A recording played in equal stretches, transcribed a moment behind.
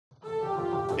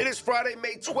It is Friday,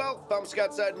 May 12th. I'm Scott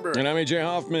Seidenberg. And I'm AJ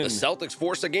Hoffman. The Celtics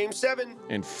force a Game 7.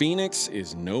 And Phoenix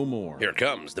is no more. Here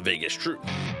comes the Vegas Truth.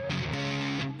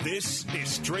 This is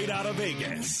Straight Out of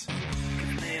Vegas.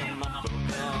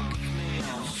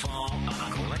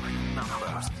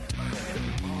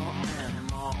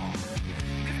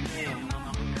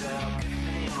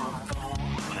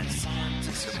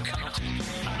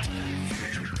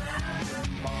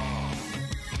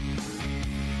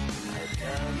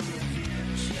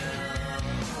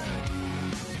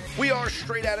 We are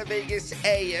Straight Out of Vegas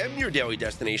AM, your daily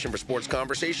destination for sports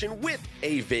conversation with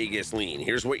a Vegas lean.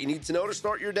 Here's what you need to know to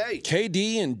start your day.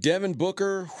 KD and Devin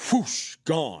Booker, whoosh,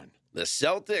 gone. The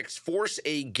Celtics force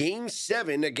a Game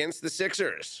 7 against the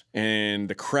Sixers. And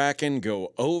the Kraken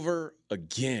go over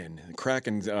again. The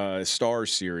Kraken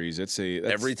Stars series. That's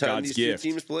every time God's these gift. two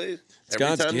teams play. It's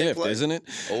God's gift, isn't it?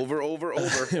 Over.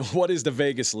 What is the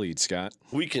Vegas lead, Scott?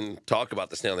 We can talk about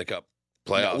the Stanley Cup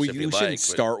playoffs we if you shouldn't like.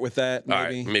 start with that, maybe. All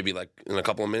right, maybe like in a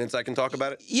couple of minutes I can talk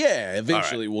about it. Yeah,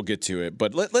 eventually we'll get to it.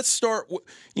 But let's start.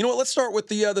 You know what? Let's start with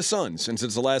the Suns, since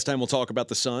it's the last time we'll talk about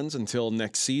the Suns until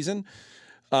next season.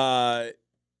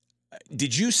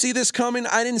 Did you see this coming?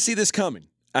 I didn't see this coming.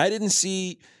 I didn't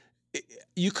see.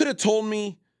 You could have told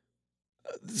me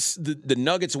the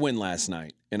Nuggets win last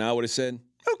night, and I would have said,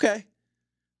 okay.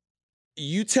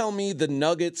 You tell me the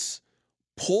Nuggets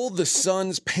pull the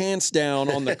Suns' pants down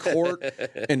on the court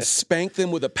and spank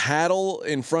them with a paddle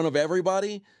in front of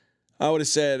everybody, I would have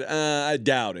said, I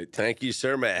doubt it. Thank you,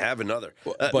 sir. May I have another?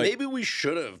 Maybe we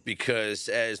should have, because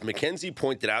as Mackenzie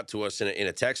pointed out to us in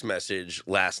a text message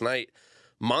last night,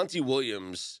 Monty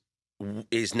Williams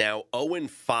is now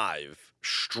 0-5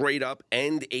 straight up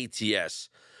and ATS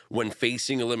when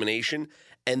facing elimination,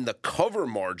 and the cover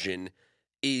margin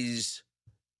is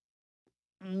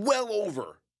well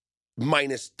over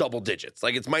minus double digits.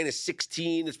 Like, it's minus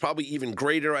 16. It's probably even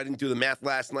greater. I didn't do the math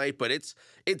last night, but it's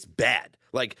bad.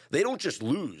 Like, they don't just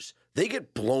lose. They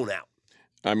get blown out.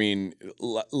 I mean,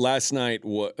 last night,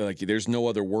 there's no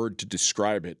other word to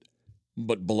describe it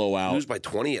but blowout. Lose by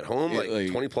 20 at home, like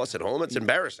 20-plus at home. It's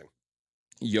embarrassing.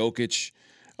 Jokic,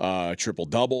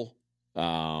 triple-double.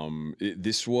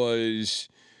 This was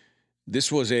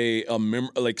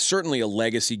certainly a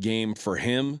legacy game for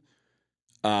him.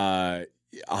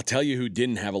 I'll tell you who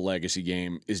didn't have a legacy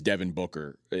game is Devin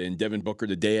Booker. And Devin Booker,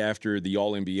 the day after the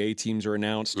All-NBA teams are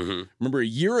announced, remember a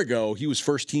year ago, he was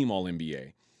first-team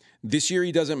All-NBA. This year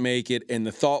he doesn't make it, and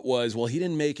the thought was, well, he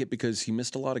didn't make it because he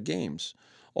missed a lot of games.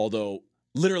 Although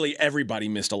literally everybody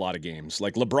missed a lot of games.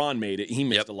 Like LeBron made it, he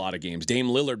missed a lot of games. Dame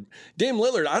Lillard,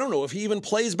 I don't know if he even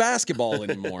plays basketball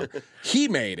anymore. He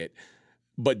made it.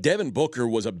 But Devin Booker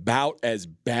was about as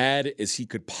bad as he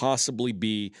could possibly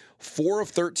be. 4 of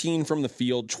 13 from the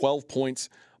field, 12 points,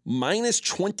 minus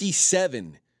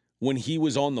 27 when he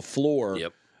was on the floor.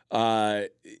 Yep.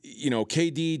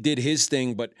 KD did his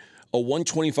thing, but a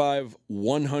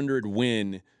 125-100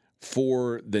 win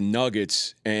for the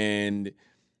Nuggets. And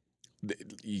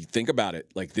you think about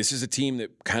it, like, this is a team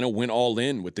that kind of went all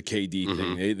in with the KD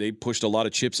thing. They pushed a lot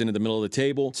of chips into the middle of the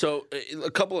table. So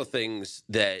a couple of things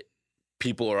that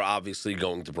people are obviously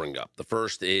going to bring up. The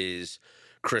first is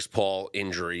Chris Paul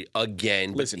injury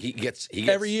again. Listen, he gets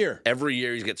every year. Every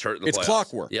year he gets hurt in the playoffs. It's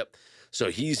clockwork. Yep.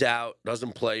 So he's out,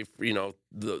 doesn't play,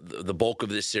 the bulk of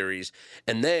this series.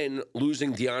 And then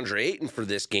losing DeAndre Ayton for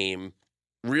this game,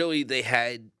 really they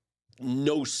had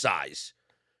no size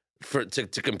to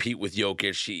compete with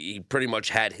Jokic. He pretty much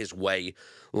had his way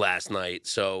last night.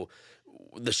 So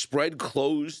the spread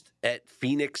closed at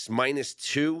Phoenix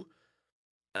 -2.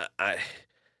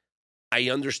 I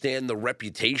understand the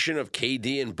reputation of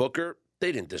KD and Booker.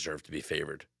 They didn't deserve to be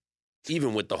favored,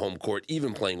 even with the home court,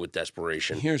 even playing with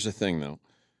desperation. Here's the thing, though.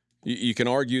 You can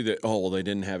argue that, they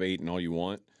didn't have Ayton all you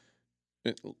want.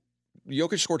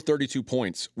 Jokic scored 32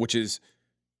 points, which is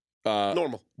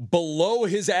normal, below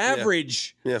his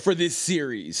average for this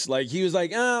series. Like, he was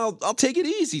like, I'll take it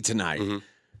easy tonight.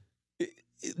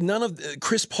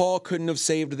 Chris Paul couldn't have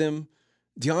saved them.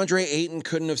 DeAndre Ayton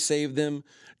couldn't have saved them.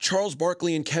 Charles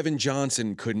Barkley and Kevin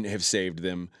Johnson couldn't have saved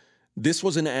them. This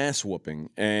was an ass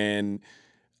whooping. And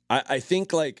I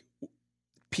think, like,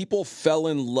 people fell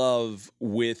in love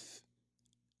with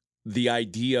the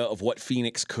idea of what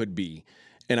Phoenix could be.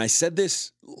 And I said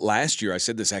this last year. I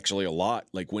said this actually a lot.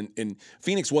 Like, and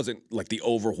Phoenix wasn't like the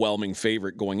overwhelming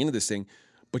favorite going into this thing.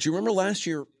 But you remember last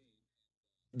year,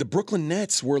 the Brooklyn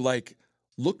Nets were like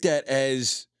looked at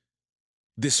as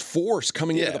this force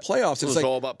coming into the playoffs. It was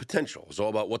all about potential. It was all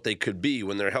about what they could be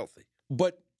when they're healthy.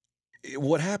 But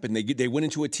what happened? They went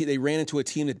into a team. They ran into a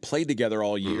team that played together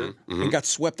all year and got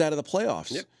swept out of the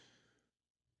playoffs. Yep.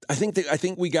 I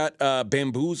think we got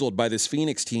bamboozled by this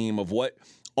Phoenix team of what,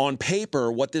 on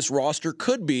paper, what this roster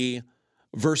could be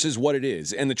versus what it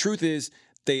is. And the truth is,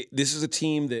 this is a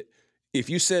team that, if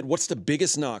you said, what's the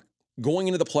biggest knock going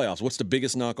into the playoffs, what's the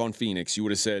biggest knock on Phoenix, you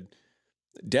would have said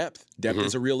depth. Depth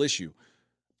is a real issue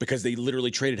because they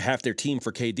literally traded half their team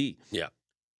for KD. Yeah.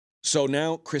 So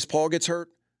now Chris Paul gets hurt.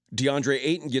 DeAndre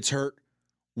Ayton gets hurt.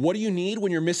 What do you need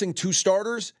when you're missing 2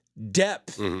 starters?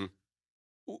 Depth.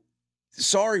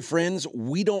 Sorry, friends,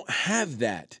 we don't have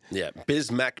that. Yeah,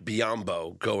 Bismack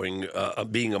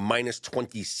Biyombo being a minus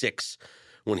 26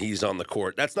 when he's on the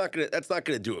court. That's not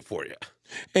gonna do it for you.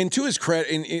 And to his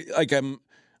credit, and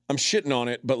I'm shitting on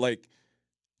it, but like,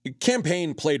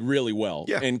 Campaign played really well.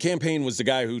 Yeah. And Campaign was the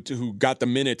guy who got the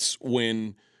minutes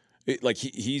when,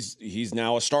 he's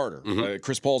now a starter.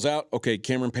 Chris Paul's out. Okay,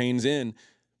 Cameron Payne's in.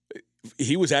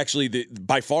 He was actually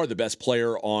by far the best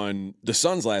player on the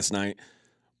Suns last night.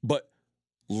 But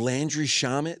Landry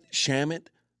Shamet,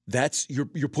 that's you're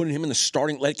putting him in the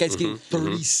starting. That guy's getting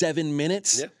 37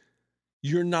 minutes. Yeah.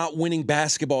 You're not winning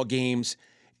basketball games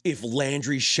if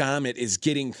Landry Shamet is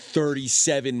getting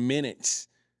 37 minutes.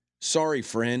 Sorry,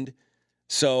 friend.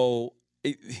 So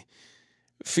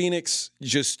Phoenix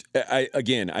just I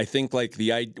think like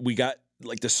we got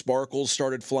like the sparkles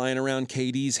started flying around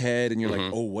KD's head, and you're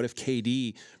like, oh, what if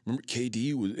KD? Remember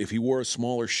KD? If he wore a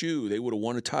smaller shoe, they would have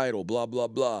won a title. Blah blah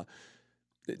blah.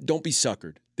 Don't be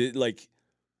suckered.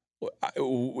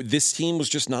 This team was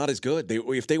just not as good.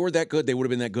 If they were that good, they would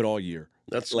have been that good all year.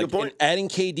 That's a good point. Adding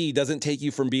KD doesn't take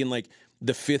you from being like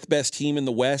the 5th best team in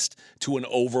the West to an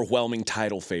overwhelming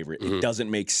title favorite. It doesn't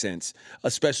make sense,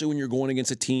 especially when you're going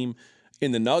against a team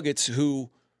in the Nuggets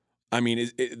who, I mean,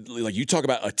 like you talk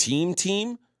about a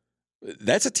team.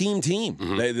 That's a team.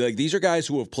 Like these are guys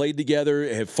who have played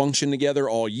together, have functioned together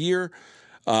all year.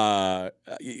 A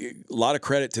lot of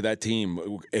credit to that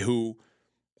team who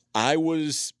I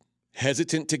was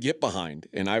hesitant to get behind.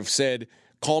 And I've said,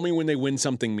 call me when they win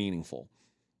something meaningful.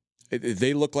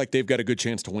 They look like they've got a good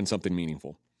chance to win something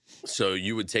meaningful. So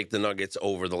you would take the Nuggets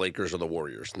over the Lakers or the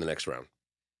Warriors in the next round?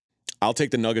 I'll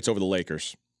take the Nuggets over the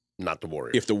Lakers. Not the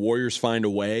Warriors. If the Warriors find a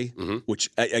way, which,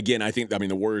 again, I think,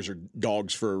 the Warriors are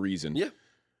dogs for a reason. Yeah.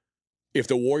 If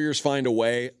the Warriors find a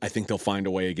way, I think they'll find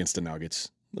a way against the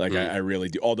Nuggets. Like, I really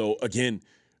do. Although, again,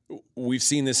 we've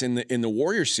seen this in the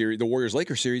Warriors series, the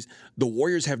Warriors-Lakers series. The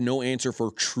Warriors have no answer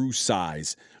for true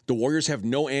size. The Warriors have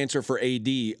no answer for AD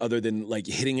other than, like,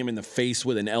 hitting him in the face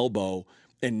with an elbow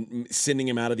and sending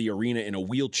him out of the arena in a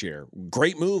wheelchair.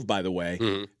 Great move, by the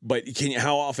way. But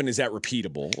how often is that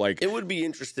repeatable? Like, it would be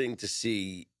interesting to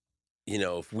see,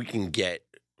 if we can get,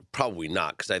 probably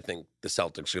not, because I think the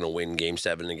Celtics are going to win Game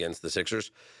 7 against the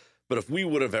Sixers. But if we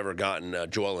would have ever gotten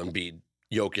Joel Embiid,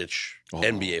 Jokic,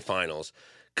 NBA Finals,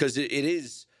 because it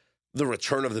is the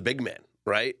return of the big man,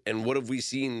 right? And what have we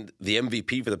seen? The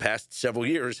MVP for the past several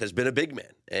years has been a big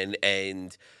man.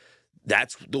 And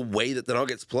that's the way that the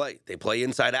Nuggets play. They play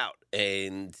inside out,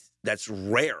 and that's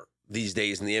rare these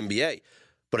days in the NBA.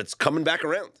 But it's coming back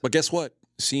around. But guess what?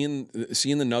 Seeing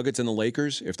the Nuggets and the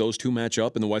Lakers, if those two match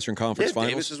up in the Western Conference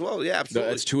Finals, Davis as well. Yeah, absolutely.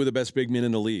 That's 2 of the best big men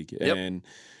in the league. Yep. And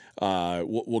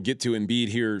we'll get to Embiid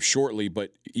here shortly,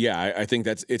 but yeah, I think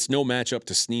it's no matchup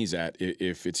to sneeze at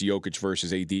if it's Jokic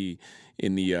versus AD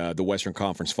in the Western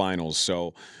Conference Finals.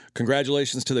 So,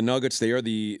 congratulations to the Nuggets. They are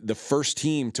the first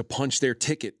team to punch their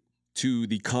ticket to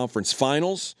the conference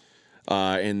finals,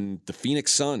 and the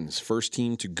Phoenix Suns, first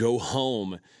team to go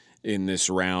home in this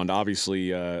round.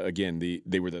 Obviously, again,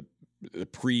 they were the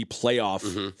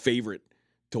pre-playoff favorite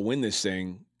to win this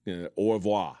thing. Au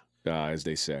revoir. As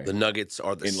they say. The Nuggets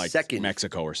are the second.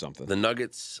 Mexico or something. The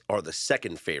Nuggets are the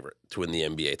second favorite to win the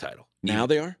NBA title. Now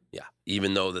they are? Yeah.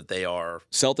 Even though that they are.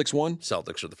 Celtics won?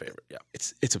 Celtics are the favorite, yeah.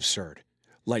 It's absurd.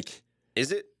 Like.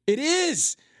 Is it? It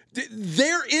is.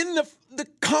 They're in the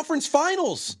conference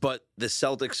finals. But the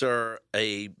Celtics are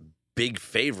a big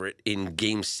favorite in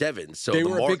Game 7. So they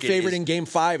were a big favorite in Game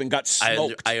 5 and got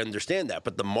smoked. I understand that.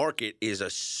 But the market is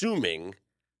assuming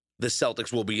the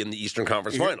Celtics will be in the Eastern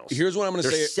Conference Finals. Here's what I'm going to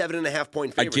say. They're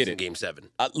 7.5-point favorites in Game 7.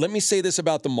 Let me say this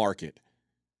about the market.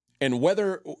 And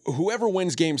whether whoever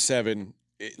wins Game 7,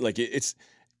 it's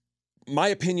my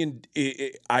opinion.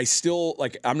 I still,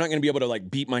 I'm not going to be able to,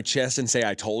 beat my chest and say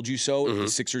I told you so if the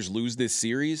Sixers lose this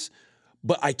series.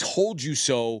 But I told you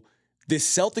so.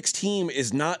 This Celtics team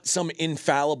is not some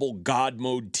infallible God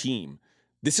mode team.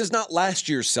 This is not last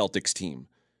year's Celtics team.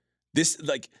 This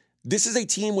is a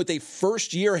team with a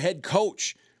first-year head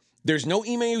coach. There's no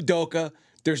Ime Udoka.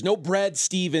 There's no Brad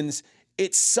Stevens.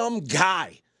 It's some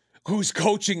guy who's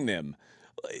coaching them.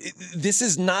 This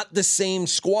is not the same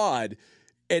squad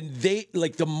And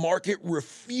the market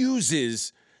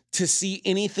refuses to see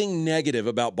anything negative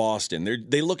about Boston.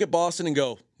 They look at Boston and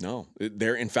go, no,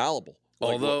 they're infallible.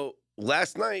 Although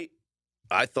last night,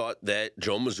 I thought that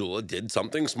Joe Mazzulla did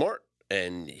something smart,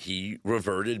 and he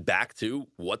reverted back to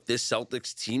what this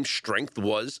Celtics team's strength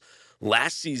was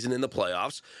last season in the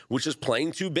playoffs, which is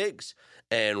playing two bigs.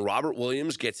 And Robert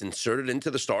Williams gets inserted into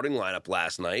the starting lineup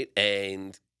last night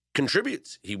and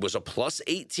contributes. He was a plus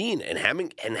 18, and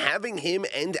having him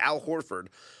and Al Horford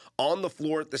on the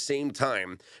floor at the same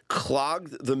time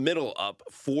clogged the middle up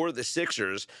for the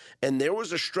Sixers. And there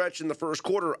was a stretch in the first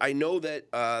quarter. I know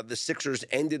that the Sixers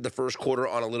ended the first quarter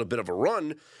on a little bit of a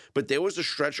run, but there was a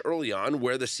stretch early on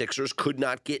where the Sixers could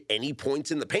not get any points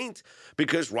in the paint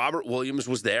because Robert Williams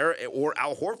was there or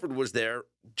Al Horford was there,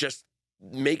 just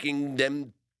making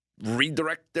them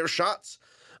redirect their shots.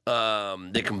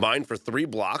 They combined for 3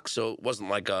 blocks, so it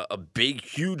wasn't like a big,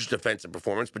 huge defensive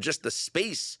performance, but just the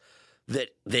space that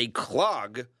they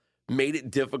clog made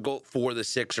it difficult for the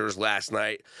Sixers last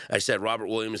night. I said Robert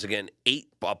Williams, again,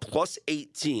 plus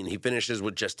 18. He finishes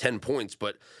with just 10 points,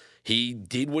 but he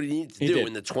did what he needed to do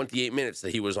in the 28 minutes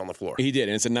that he was on the floor. He did,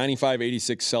 and it's a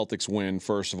 95-86 Celtics win.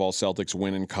 First of all, Celtics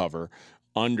win and cover.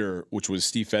 Under, which was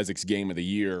Steve Fezzik's game of the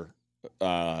year,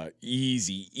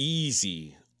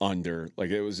 easy under. Like,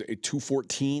 it was a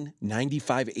 214,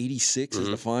 95-86 is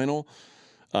the final.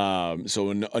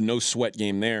 So a no-sweat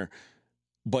game there.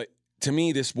 But to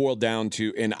me, this boiled down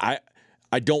to, and I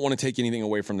don't want to take anything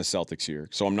away from the Celtics here,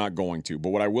 so I'm not going to. But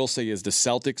what I will say is the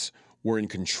Celtics were in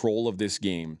control of this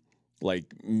game, like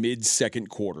mid-second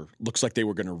quarter. Looks like they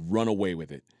were going to run away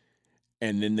with it.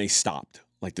 And then they stopped.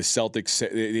 Like the Celtics,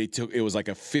 it was like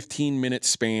a 15-minute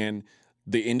span,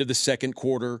 the end of the second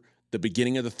quarter, the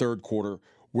beginning of the third quarter,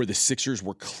 where the Sixers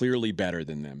were clearly better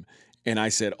than them. And I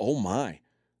said, oh my,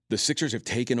 the Sixers have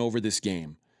taken over this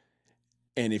game.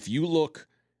 And if you look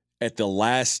at the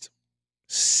last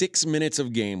 6 minutes of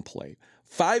gameplay,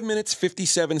 5 minutes,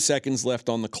 57 seconds left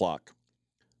on the clock,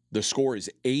 the score is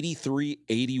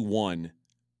 83-81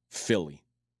 Philly.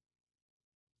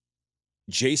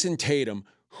 Jason Tatum,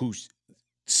 who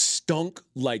stunk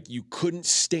like you couldn't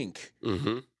stink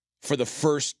for the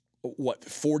first,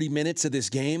 40 minutes of this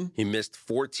game? He missed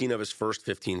 14 of his first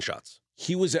 15 shots.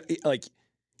 He was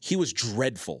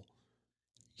dreadful.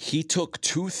 He took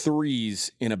 2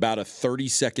 threes in about a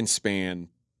 30-second span.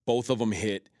 Both of them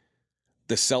hit.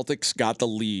 The Celtics got the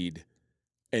lead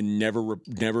and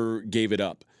never gave it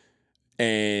up.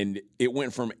 And it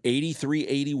went from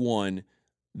 83-81.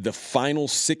 The final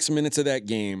 6 minutes of that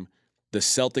game, the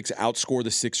Celtics outscore the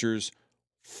Sixers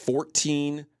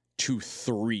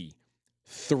 14-3.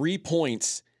 3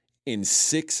 points in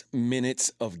 6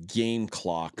 minutes of game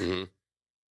clock.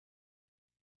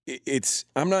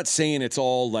 I'm not saying it's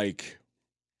all like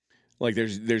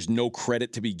there's no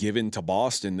credit to be given to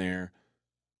Boston there.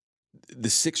 The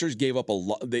Sixers gave up a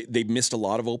lot. They missed a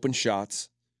lot of open shots.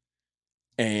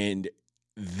 And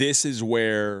this is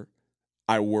where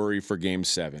I worry for Game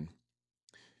 7.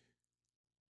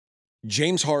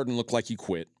 James Harden looked like he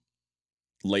quit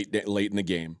late in the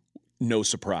game. No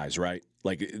surprise, right?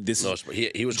 Like this. No,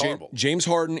 he was horrible. James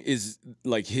Harden is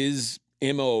like, his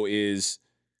MO is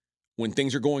when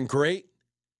things are going great,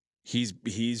 he's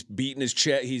beating his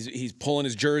chest, he's pulling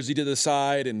his jersey to the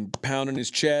side and pounding his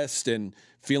chest and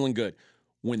feeling good.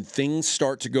 When things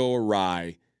start to go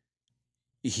awry,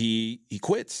 he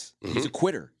quits. He's a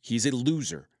quitter. He's a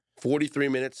loser. 43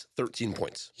 minutes, 13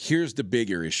 points. Here's the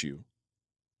bigger issue.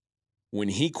 When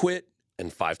he quit,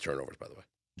 and 5 turnovers, by the way.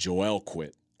 Joel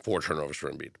quit. 4 turnovers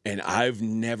for Embiid. And I've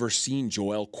never seen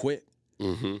Joel quit.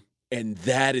 And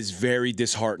that is very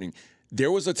disheartening.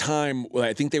 There was a time,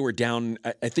 I think they were down,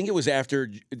 I think it was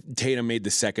after Tatum made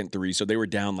the second 3, so they were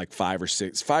down like 5 or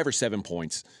 7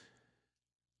 points.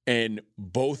 And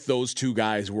both those two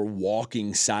guys were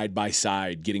walking side by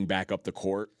side, getting back up the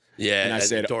court. Yeah, and I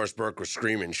said, Doris Burke was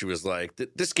screaming. She was like,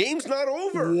 this game's not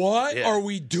over. What are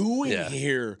we doing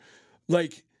here?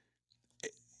 Like,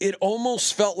 it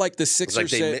almost felt like the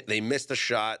Sixers said they missed a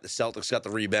shot. The Celtics got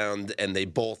the rebound, and they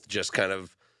both just kind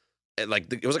of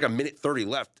it was like a minute 30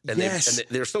 left, and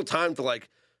there's still time to like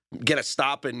get a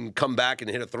stop and come back and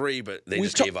hit a 3, but they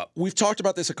just gave up. We've talked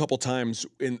about this a couple times,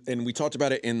 and we talked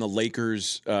about it in the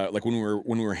Lakers, like when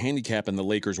we were handicapping the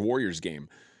Lakers Warriors game.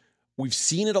 We've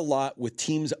seen it a lot with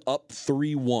teams up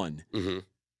 3-1.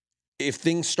 If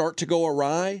things start to go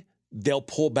awry, they'll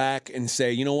pull back and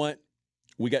say, you know what?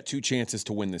 We got 2 chances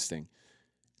to win this thing.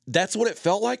 That's what it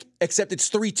felt like, except it's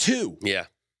 3-2. Yeah.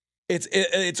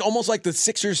 It's almost like the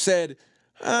Sixers said,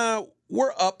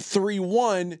 we're up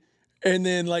 3-1, and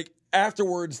then like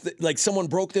afterwards, like someone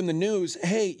broke them the news,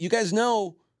 hey, you guys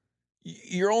know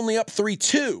you're only up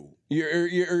 3-2.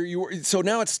 So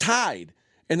now it's tied.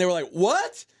 And they were like,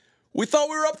 what? We thought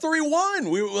we were up 3-1.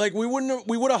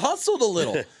 We would have hustled a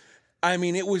little. I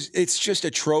mean, it's just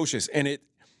atrocious. And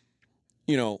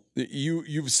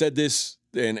you've said this,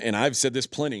 and I've said this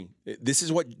plenty. This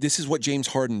is what James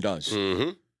Harden does.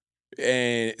 Mm-hmm.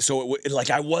 And so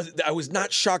I was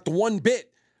not shocked one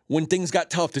bit when things got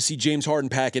tough to see James Harden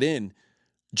pack it in.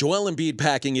 Joel Embiid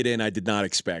packing it in, I did not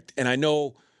expect. And I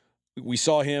know we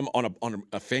saw him on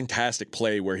a fantastic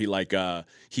play where he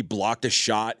blocked a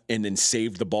shot and then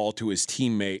saved the ball to his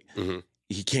teammate. Mm-hmm.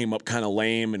 He came up kind of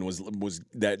lame and was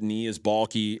that knee is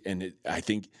bulky. And I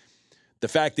think the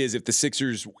fact is, if the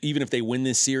Sixers, even if they win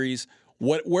this series,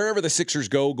 wherever the Sixers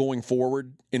go going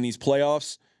forward in these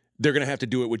playoffs, they're going to have to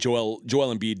do it with Joel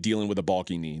Embiid dealing with a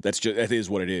bulky knee. That is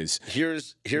what it is.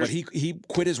 But he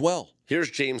quit as well. Here's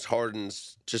James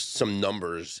Harden's just some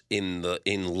numbers in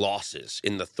losses,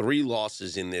 in the 3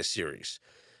 losses in this series.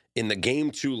 In the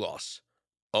Game 2 loss,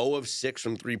 0 of 6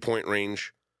 from three-point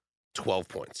range, 12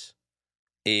 points.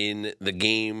 In the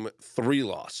Game 3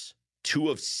 loss, 2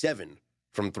 of 7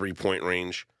 from three-point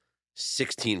range,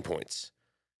 16 points.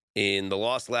 In the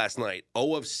loss last night,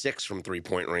 0 of 6 from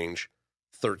three-point range,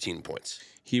 13 points.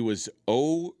 He was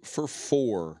 0 for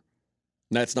 4.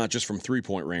 That's not just from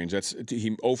three-point range. That's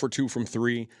 0 for 2 from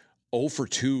 3, 0 for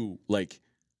 2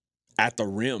 at the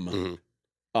rim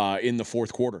in the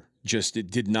fourth quarter. Just it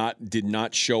did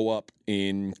not show up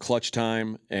in clutch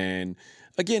time. And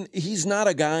again, he's not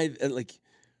a guy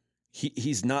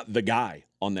he's not the guy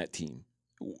on that team.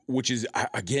 Which is,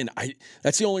 again,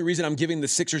 that's the only reason I'm giving the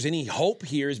Sixers any hope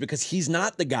here is because he's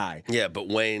not the guy. Yeah, but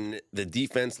when the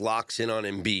defense locks in on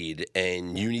Embiid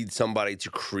and you need somebody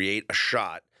to create a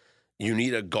shot, you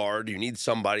need a guard, you need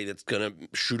somebody that's going to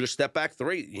shoot a step-back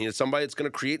 3. You need somebody that's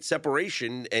going to create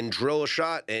separation and drill a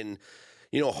shot. And,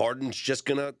 Harden's just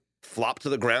going to flop to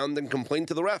the ground and complain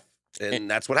to the ref. And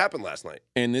that's what happened last night.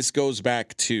 And this goes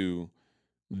back to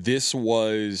this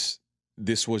was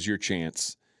your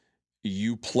chance.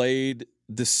 You played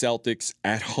the Celtics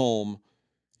at home,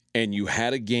 and you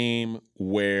had a game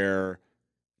where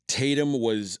Tatum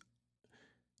was,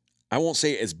 I won't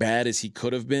say as bad as he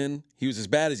could have been. He was as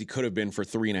bad as he could have been for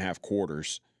 3.5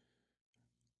 quarters.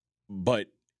 But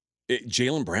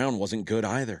Jaylen Brown wasn't good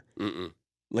either. Mm-mm.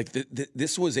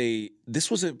 This was a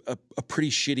pretty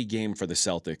shitty game for the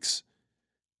Celtics,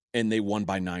 and they won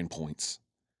by 9 points.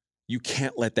 You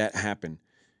can't let that happen.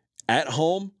 At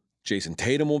home, Jason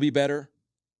Tatum will be better.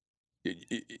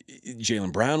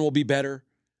 Jaylen Brown will be better.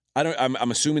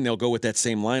 I'm assuming they'll go with that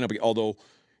same lineup. Although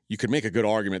you could make a good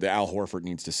argument that Al Horford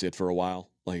needs to sit for a while.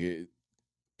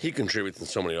 He contributes in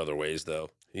so many other ways,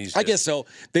 though. I guess so.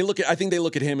 I think they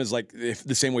look at him as if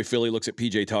the same way Philly looks at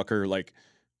PJ Tucker.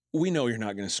 We know you're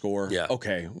not going to score. Yeah.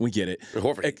 Okay, we get it.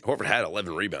 Horford had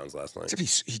 11 rebounds last night.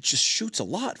 Except he just shoots a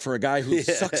lot for a guy who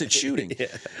sucks at shooting.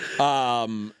 Yeah.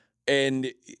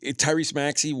 And Tyrese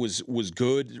Maxey was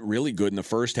good, really good in the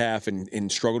first half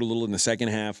and struggled a little in the second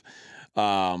half.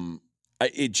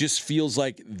 It just feels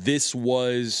like this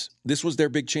was their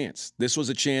big chance. This was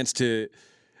a chance to,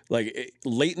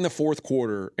 late in the fourth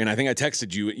quarter, and I think I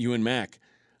texted you and Mac.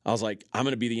 I was like, I'm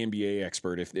going to be the NBA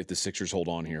expert if the Sixers hold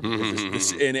on here.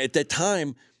 And at that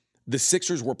time, the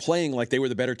Sixers were playing like they were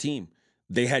the better team.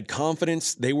 They had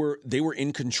confidence. They were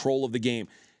in control of the game.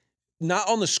 Not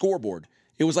on the scoreboard.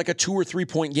 It was like a 2 or 3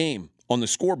 point game on the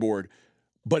scoreboard,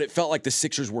 but it felt like the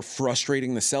Sixers were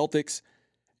frustrating the Celtics.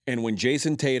 And when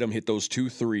Jason Tatum hit those 2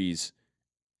 threes,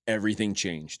 everything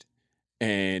changed.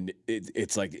 And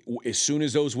it's like as soon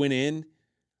as those went in,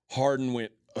 Harden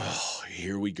went, oh,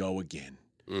 here we go again.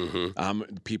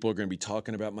 Mm-hmm. People are going to be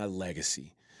talking about my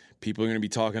legacy. People are going to be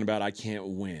talking about I can't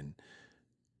win.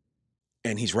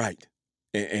 And he's right.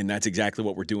 And that's exactly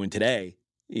what we're doing today,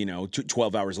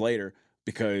 12 hours later,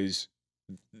 because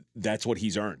that's what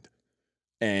he's earned.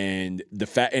 And the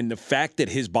fact that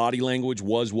his body language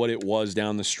was what it was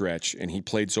down the stretch, and he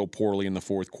played so poorly in the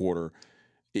fourth quarter,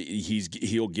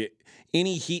 he'll get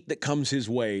any heat that comes his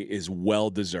way is well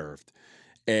deserved.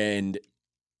 And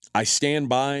I stand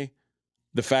by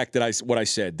the fact that what I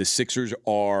said. The Sixers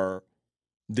are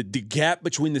the gap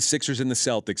between the Sixers and the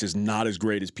Celtics is not as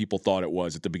great as people thought it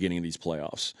was at the beginning of these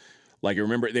playoffs.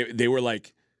 Remember they were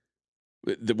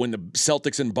when the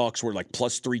Celtics and Bucks were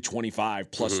plus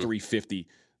 325, plus 350,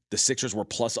 the Sixers were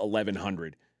plus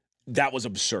 1,100. That was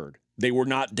absurd. They were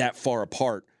not that far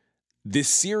apart. This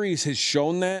series has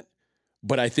shown that,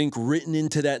 but I think written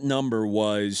into that number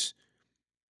was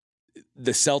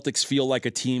the Celtics feel like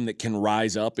a team that can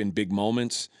rise up in big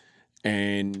moments,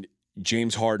 and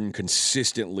James Harden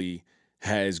consistently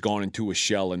has gone into a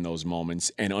shell in those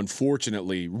moments. And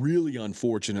unfortunately, really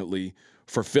unfortunately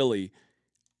for Philly,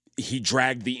 he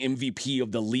dragged the MVP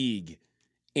of the league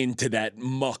into that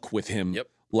muck with him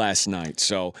last night.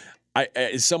 So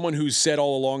as someone who's said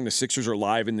all along the Sixers are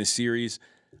live in this series,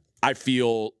 I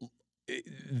feel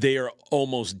they are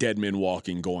almost dead men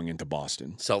walking going into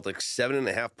Boston. Celtics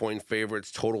 7.5-point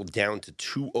favorites, total down to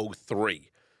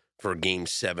 203 for Game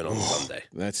 7 on Sunday.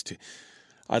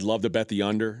 I'd love to bet the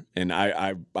under, and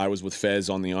I was with Fez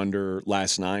on the under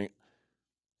last night.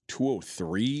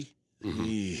 203.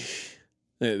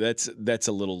 That's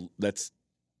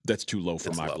too low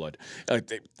for my blood.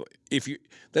 If you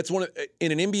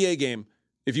in an NBA game,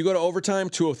 if you go to overtime,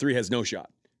 203 has no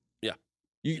shot. Yeah,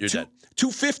 you're dead.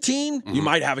 215, you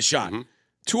might have a shot.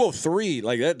 203,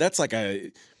 like that's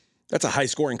a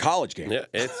high-scoring college game. Yeah,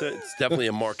 it's definitely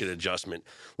a market adjustment.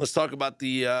 Let's talk about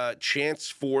the chance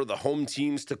for the home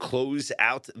teams to close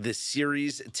out this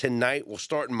series tonight. We'll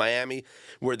start in Miami,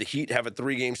 where the Heat have a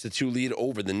 3-2 lead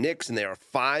over the Knicks, and they are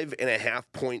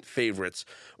 5.5-point favorites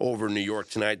over New York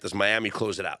tonight. Does Miami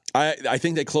close it out? I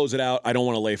think they close it out. I don't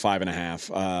want to lay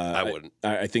 5.5. I wouldn't.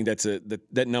 I think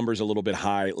that number's a little bit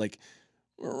high. Like,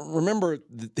 remember,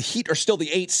 the Heat are still the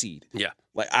 8th seed. Yeah.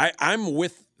 Like, I'm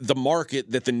with the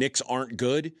market that the Knicks aren't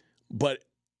good, but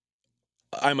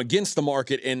I'm against the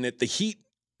market in that the Heat,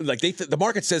 the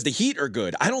market says the Heat are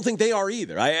good. I don't think they are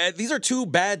either. These are two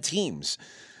bad teams.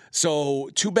 So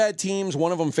 2 bad teams,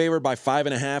 one of them favored by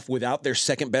 5.5 without their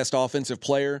second best offensive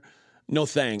player. No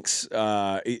thanks.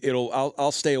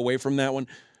 I'll stay away from that one.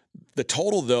 The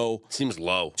total, though, seems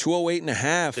low.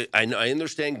 208.5. I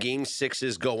understand Game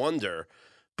 6s go under,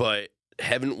 but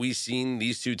haven't we seen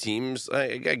these two teams?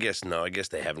 I guess no. I guess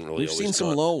they haven't really. We've seen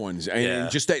some low ones,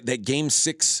 and just that Game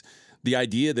 6. The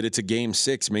idea that it's a Game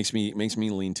 6 makes me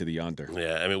lean to the under.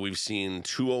 Yeah, I mean, we've seen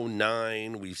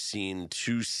 209, we've seen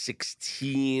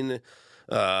 216,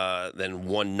 then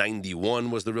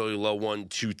 191 was the really low one,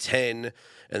 210,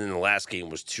 and then the last game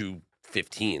was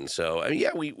 215. So I mean,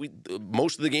 yeah, we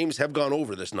most of the games have gone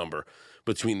over this number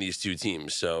between these two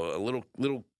teams. So a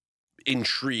little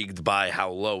intrigued by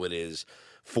how low it is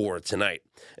for tonight.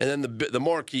 And then the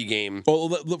marquee game. Well,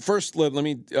 first, let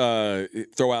me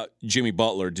throw out Jimmy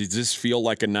Butler. Does this feel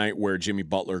like a night where Jimmy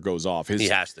Butler goes off? He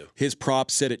has to. His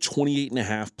prop set at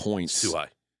 28.5 points. It's too high.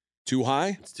 Too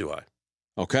high? It's too high.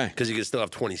 Okay. Because he can still have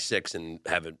 26 and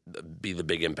have it be the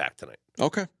big impact tonight.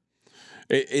 Okay.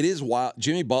 It is wild.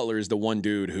 Jimmy Butler is the one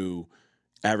dude who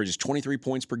averages 23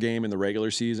 points per game in the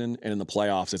regular season, and in the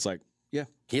playoffs, it's like, yeah.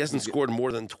 He hasn't scored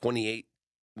more than 28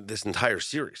 this entire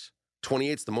series.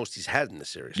 28's the most he's had in the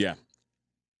series. Yeah.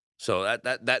 So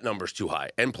that number's too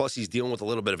high. And plus, he's dealing with a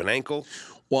little bit of an ankle.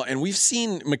 Well, and we've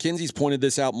seen McKenzie's pointed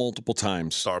this out multiple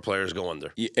times. Star players go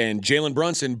under. And Jalen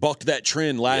Brunson bucked that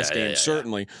trend last game,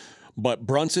 certainly. But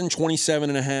Brunson,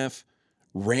 27.5.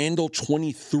 Randall,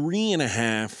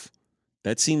 23.5.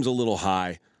 That seems a little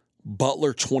high.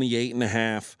 Butler,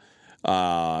 28.5.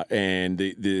 And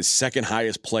the second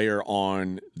highest player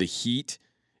on the Heat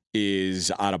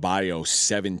is Adebayo,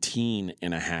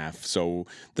 17.5. So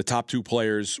the top 2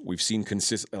 players we've seen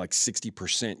like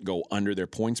 60% go under their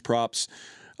points props.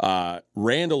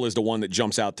 Randall is the one that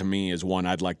jumps out to me as one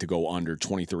I'd like to go under,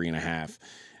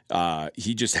 23.5.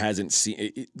 He just hasn't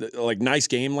seen nice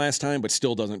game last time, but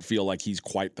still doesn't feel like he's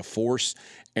quite the force.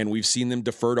 And we've seen them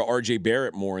defer to RJ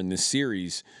Barrett more in this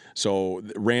series. So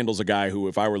Randall's a guy who,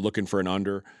 if I were looking for an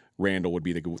under, Randall would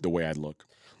be the way I'd look.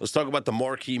 Let's talk about the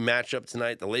marquee matchup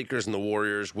tonight, the Lakers and the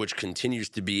Warriors, which continues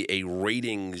to be a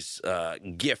ratings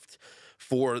gift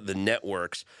for the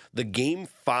networks. The Game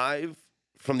 5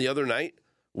 from the other night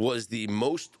was the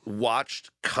most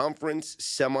watched conference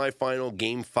semifinal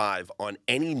Game 5 on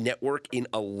any network in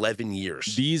 11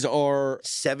 years. These are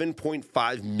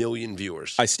 7.5 million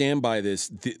viewers. I stand by this.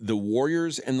 The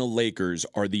Warriors and the Lakers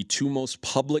are the 2 most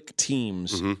public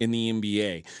teams in the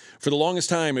NBA. For the longest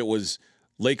time, it was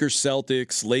Lakers,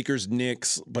 Celtics, Lakers,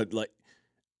 Knicks, but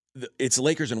it's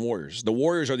Lakers and Warriors. The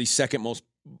Warriors are the second most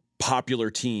popular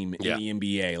team in the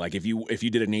NBA. Like if you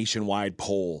did a nationwide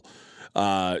poll,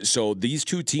 so these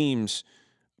 2 teams,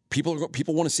 people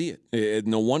want to see it.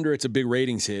 No wonder it's a big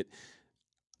ratings hit,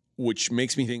 which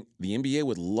makes me think the NBA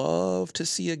would love to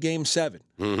see a Game 7.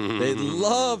 They'd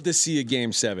love to see a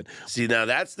Game 7. See, now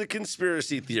that's the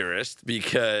conspiracy theorist,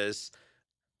 because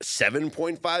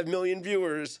 7.5 million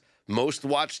viewers. Most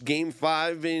watched Game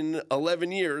 5 in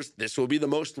 11 years. This will be the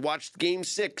most watched Game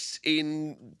 6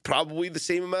 in probably the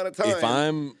same amount of time. If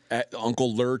I'm at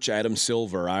Uncle Lurch, Adam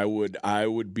Silver, I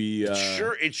would be.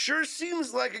 It sure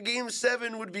seems like a Game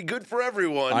 7 would be good for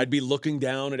everyone. I'd be looking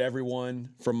down at everyone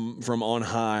from on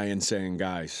high and saying,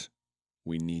 guys,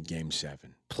 We need Game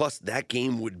 7. Plus, that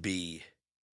game would be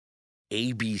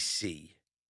ABC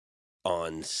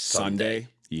on Sunday.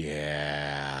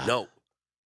 Yeah. No,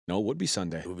 it would be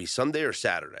Sunday. it would be Sunday or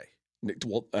Saturday.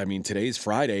 Well, I mean, today's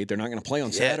Friday. They're not going to play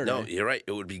on Saturday. No, you're right.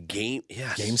 It would be Game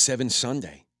 7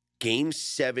 Sunday. Game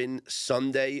 7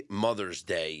 Sunday, Mother's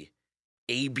Day,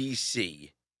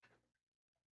 ABC.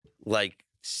 Like,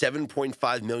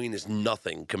 $7.5 million is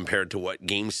nothing compared to what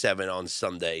Game 7 on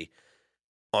Sunday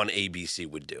on ABC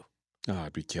would do. Oh,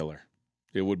 it'd be killer.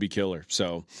 It would be killer.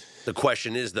 So the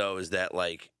question is, though, is that,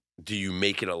 like, do you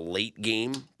make it a late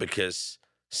game? Because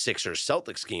Sixers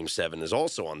Celtics Game 7 is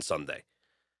also on Sunday.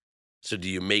 So do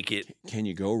you make it? Can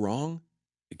you go wrong?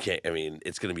 You can't. I mean,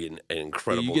 it's going to be an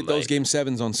incredible. You get night. Those Game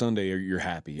 7s on Sunday, you're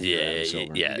happy. Yeah. You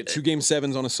get 2 Game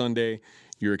 7s on a Sunday,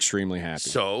 you're extremely happy.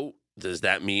 So does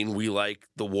that mean we like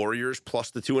the Warriors plus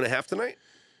the 2.5 tonight?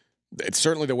 It's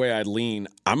certainly the way I'd lean.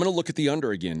 I'm going to look at the under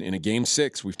again in a Game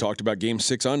 6. We've talked about Game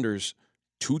 6 unders.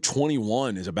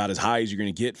 221 is about as high as you're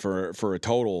going to get for a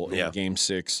total in a Game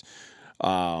 6.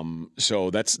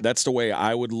 So that's the way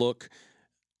I would look.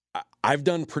 I've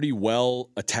done pretty well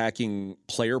attacking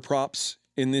player props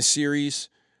in this series.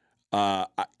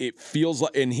 It feels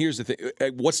like, and here's the thing: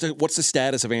 what's the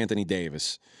status of Anthony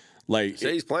Davis? Like,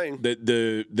 say he's playing.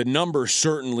 The number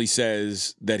certainly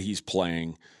says that he's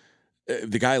playing.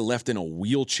 The guy left in a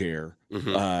wheelchair.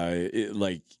 But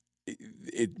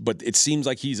it seems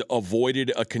like he's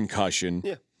avoided a concussion.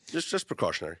 Yeah, just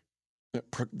precautionary.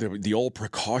 The old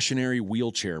precautionary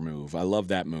wheelchair move. I love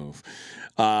that move.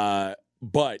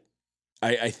 But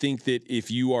I think that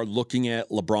if you are looking at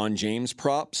LeBron James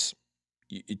props,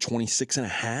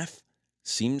 26.5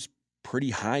 seems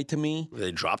pretty high to me.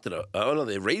 They dropped it.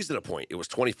 They raised it a point. It was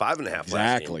 25.5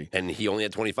 last game, and he only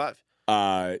had 25.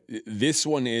 This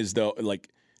one is, though, like,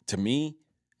 to me,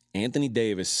 Anthony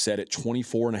Davis set at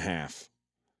 24.5.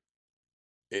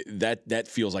 That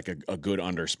feels like a good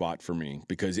under spot for me,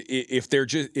 because if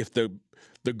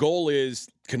the goal is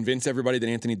convince everybody that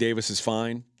Anthony Davis is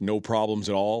fine, no problems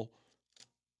at all.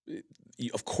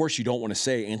 Of course, you don't want to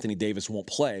say Anthony Davis won't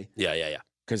play. Yeah.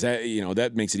 Because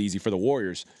that makes it easy for the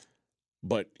Warriors.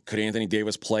 But could Anthony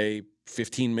Davis play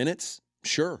 15 minutes?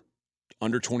 Sure.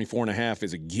 Under 24.5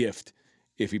 is a gift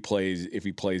if he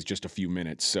plays just a few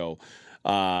minutes. So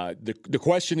the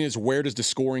question is, where does the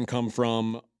scoring come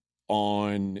from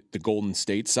on the Golden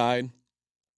State side?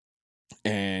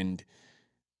 And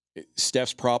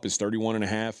Steph's prop is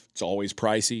 31.5. It's always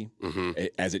pricey,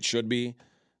 as it should be.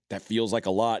 That feels like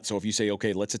a lot. So if you say,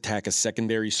 okay, let's attack a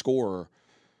secondary scorer,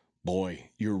 boy,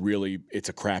 it's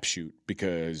a crapshoot,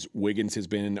 because Wiggins has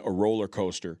been a roller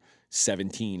coaster.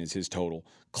 17 is his total.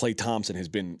 Klay Thompson has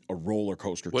been a roller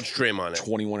coaster. What's Draymond at?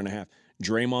 21.5.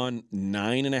 Draymond,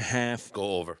 9.5.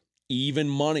 Go over. Even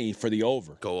money for the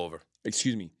over. Go over.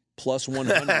 Excuse me, plus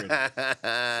 100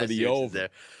 for the over. There.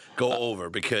 Go over,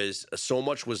 because so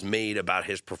much was made about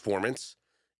his performance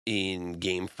in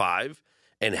Game 5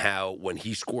 and how when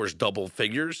he scores double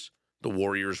figures, the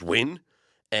Warriors win.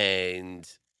 And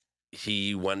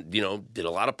he did a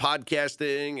lot of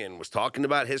podcasting and was talking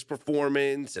about his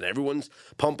performance, and everyone's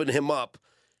pumping him up.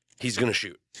 He's going to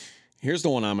shoot. Here's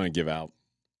the one I'm going to give out.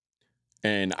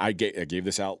 And I gave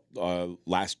this out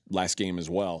last game as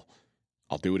well.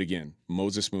 I'll do it again.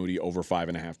 Moses Moody over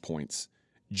 5.5 points.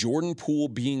 Jordan Poole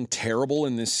being terrible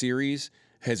in this series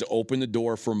has opened the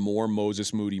door for more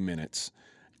Moses Moody minutes.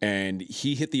 And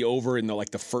he hit the over in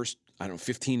the first,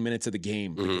 15 minutes of the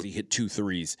game because he hit 2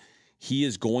 threes. He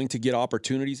is going to get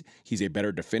opportunities. He's a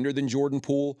better defender than Jordan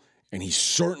Poole, and he's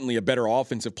certainly a better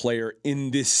offensive player in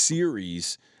this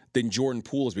series than Jordan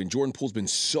Poole has been. Jordan Poole's been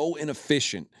so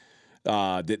inefficient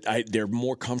that they're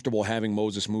more comfortable having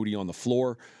Moses Moody on the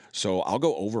floor. So I'll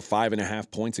go over 5.5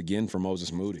 points again for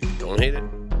Moses Moody. Don't hate it.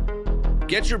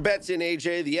 Get your bets in,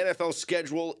 AJ. The NFL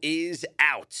schedule is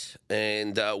out,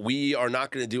 and we are not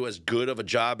going to do as good of a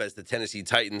job as the Tennessee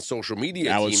Titans social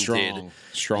media team did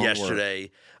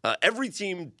yesterday. Every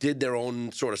team did their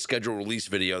own sort of schedule release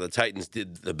video. The Titans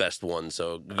did the best one,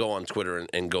 so go on Twitter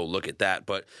and go look at that.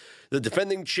 But the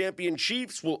defending champion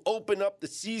Chiefs will open up the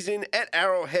season at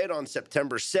Arrowhead on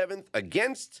September 7th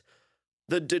against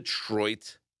the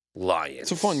Detroit Lions.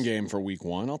 It's a fun game for week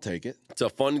 1. I'll take it. It's a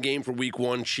fun game for week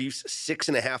 1. Chiefs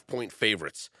 6.5-point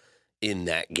favorites in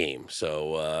that game.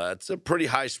 So it's a pretty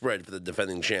high spread for the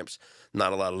defending champs.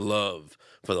 Not a lot of love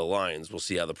for the Lions. We'll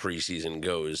see how the preseason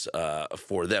goes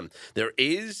for them. There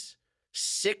is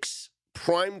 6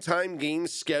 primetime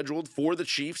games scheduled for the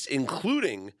Chiefs,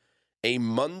 including a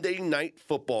Monday Night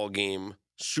Football game,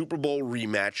 Super Bowl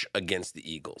rematch against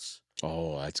the Eagles.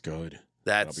 Oh, that's good.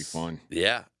 That'll be fun.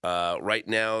 Yeah. Right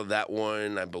now, that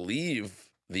one, I believe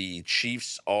the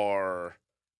Chiefs are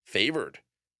favored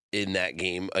in that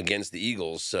game against the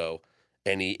Eagles. So,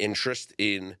 any interest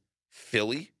in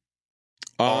Philly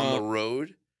on the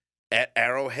road at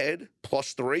Arrowhead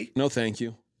 +3? No, thank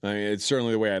you. I mean, it's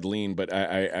certainly the way I'd lean, but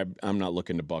I'm not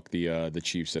looking to buck the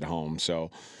Chiefs at home.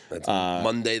 So that's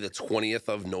Monday, the 20th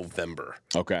of November.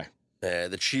 Okay.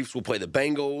 The Chiefs will play the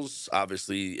Bengals,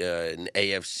 obviously an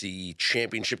AFC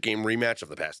championship game rematch of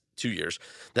the past 2 years.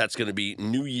 That's going to be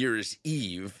New Year's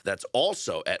Eve. That's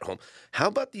also at home. How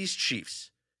about these Chiefs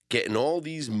getting all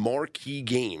these marquee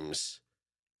games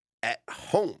at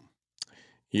home?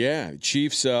 Yeah,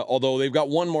 Chiefs, although they've got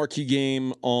one marquee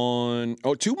game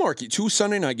two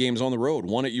Sunday night games on the road,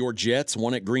 one at your Jets,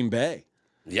 one at Green Bay.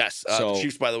 Yes. The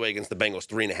Chiefs, by the way, against the Bengals,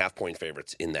 3.5-point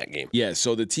favorites in that game. Yeah,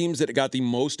 so the teams that got the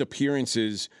most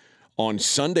appearances on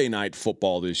Sunday Night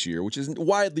Football this year, which is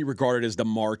widely regarded as the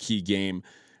marquee game,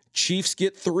 Chiefs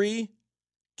get 3,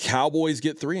 Cowboys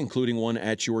get 3, including one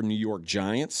at your New York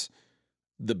Giants.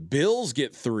 The Bills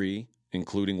get 3,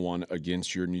 including one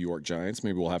against your New York Giants.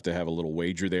 Maybe we'll have to have a little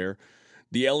wager there.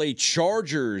 The LA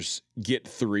Chargers get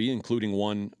 3, including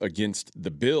one against the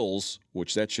Bills,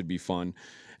 which that should be fun.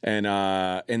 And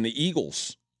the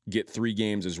Eagles get 3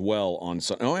 games as well on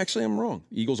Sunday. Oh, actually, I'm wrong.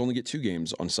 Eagles only get 2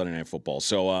 games on Sunday Night Football.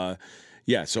 So,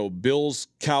 so Bills,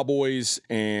 Cowboys,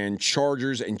 and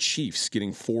Chargers and Chiefs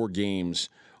getting 4 games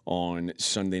on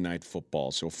Sunday Night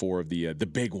Football. So 4 of the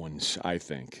big ones, I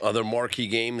think. Other marquee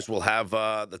games will have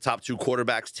the top 2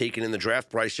 quarterbacks taken in the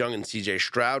draft. Bryce Young and C.J.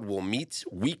 Stroud will meet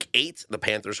Week 8. The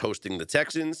Panthers hosting the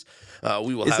Texans. Is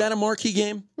that a marquee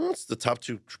game? Well, it's the top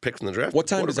 2 picks in the draft. What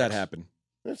time does that happen?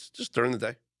 It's just during the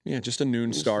day. Yeah, just a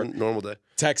noon start. Normal day.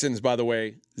 Texans, by the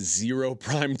way, 0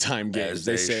 primetime games.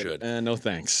 As they should. No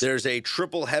thanks. There's a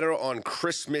triple header on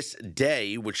Christmas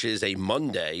Day, which is a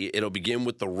Monday. It'll begin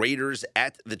with the Raiders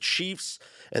at the Chiefs,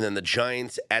 and then the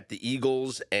Giants at the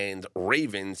Eagles, and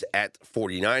Ravens at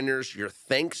 49ers. Your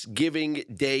Thanksgiving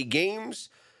Day games,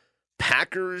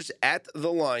 Packers at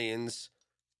the Lions,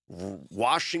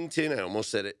 Washington, I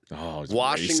almost said it. Oh, it's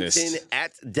Washington racist.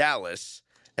 at Dallas.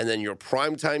 And then your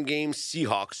primetime game,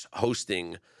 Seahawks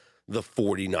hosting the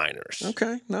 49ers.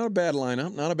 Okay, not a bad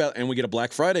lineup. Not a bad, and we get a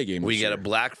Black Friday game. We get a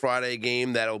Black Friday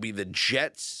game. That'll be the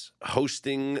Jets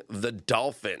hosting the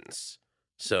Dolphins.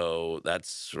 So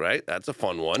that's right. That's a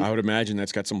fun one. I would imagine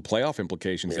that's got some playoff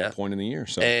implications at that point in the year.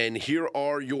 So. And here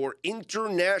are your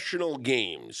international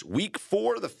games. Week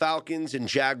 4, the Falcons and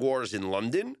Jaguars in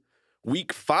London.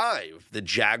 Week 5, the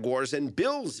Jaguars and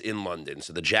Bills in London.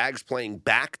 So the Jags playing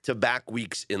back-to-back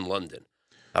weeks in London.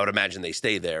 I would imagine they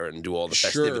stay there and do all the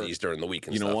festivities during the week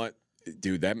and stuff. You know what?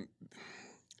 Dude,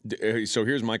 so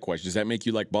here's my question. Does that make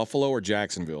you like Buffalo or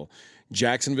Jacksonville?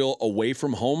 Jacksonville away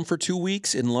from home for 2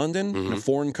 weeks in London, in a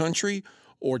foreign country,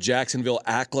 or Jacksonville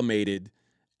acclimated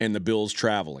and the Bills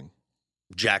traveling?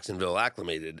 Jacksonville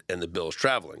acclimated and the Bills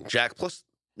traveling. Plus,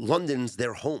 London's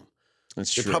their home.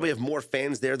 That's they true. Probably have more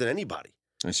fans there than anybody.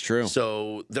 That's true.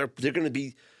 So they're going to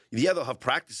be, they'll have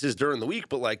practices during the week,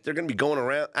 but they're going to be going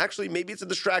around. Actually, maybe it's a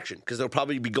distraction because they'll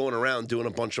probably be going around doing a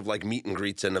bunch of meet and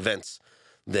greets and events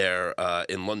there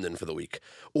in London for the week.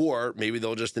 Or maybe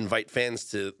they'll just invite fans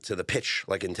to the pitch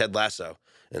like in Ted Lasso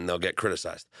and they'll get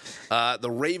criticized. The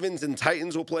Ravens and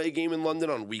Titans will play a game in London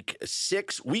on week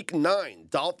 6. Week 9,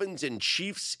 Dolphins and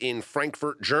Chiefs in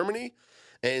Frankfurt, Germany.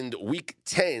 And week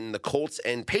 10, the Colts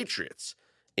and Patriots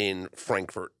in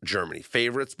Frankfurt, Germany.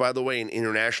 Favorites, by the way, in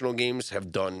international games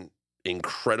have done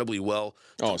incredibly well.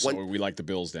 So we like the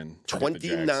Bills then.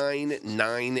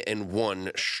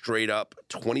 29-9-1 straight up,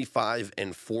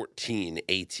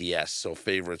 25-14 ATS. So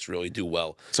favorites really do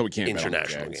well. So we can't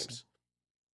international bet on the games.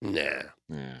 Nah.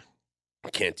 Yeah.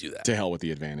 Can't do that. To hell with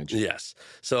the advantage. Yes.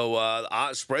 So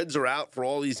spreads are out for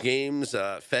all these games.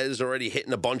 Fez already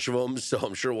hitting a bunch of them, so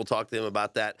I'm sure we'll talk to him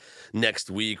about that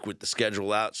next week with the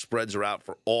schedule out. Spreads are out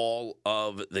for all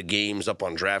of the games up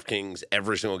on DraftKings,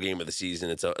 every single game of the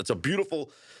season. It's a beautiful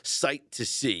sight to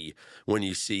see when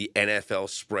you see NFL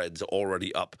spreads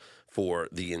already up for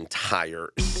the entire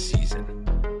season.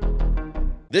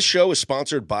 This show is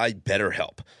sponsored by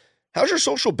BetterHelp. How's your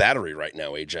social battery right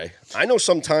now, AJ? I know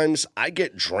sometimes I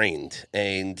get drained,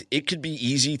 and it could be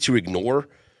easy to ignore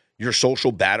your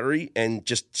social battery and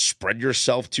just spread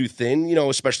yourself too thin,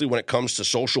 especially when it comes to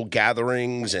social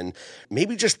gatherings and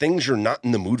maybe just things you're not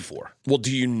in the mood for. Well, do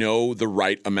you know the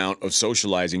right amount of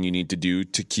socializing you need to do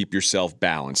to keep yourself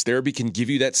balanced? Therapy can give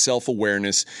you that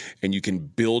self-awareness, and you can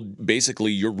build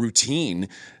basically your routine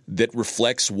that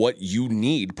reflects what you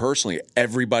need personally.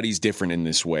 Everybody's different in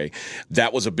this way.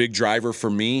 That was a big driver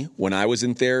for me when I was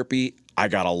in therapy. I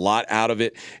got a lot out of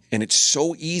it, and it's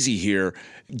so easy here.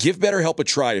 Give BetterHelp a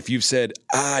try if you've said,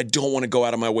 I don't want to go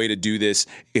out of my way to do this.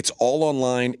 It's all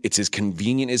online. It's as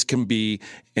convenient as can be,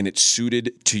 and it's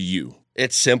suited to you.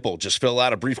 It's simple. Just fill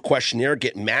out a brief questionnaire,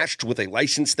 get matched with a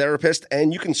licensed therapist,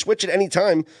 and you can switch at any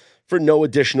time for no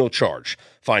additional charge.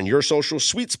 Find your social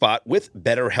sweet spot with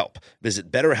BetterHelp.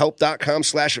 Visit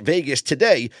BetterHelp.com/Vegas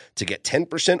today to get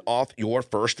 10% off your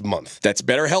first month. That's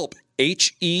BetterHelp,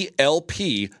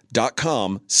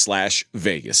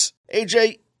 HELP.com/Vegas.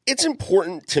 AJ, it's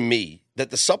important to me that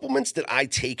the supplements that I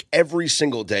take every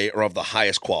single day are of the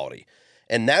highest quality.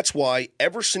 And that's why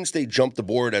ever since they jumped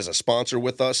aboard as a sponsor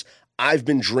with us, I've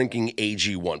been drinking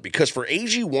AG1, because for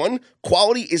AG1,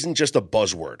 quality isn't just a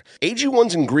buzzword.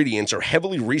 AG1's ingredients are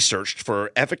heavily researched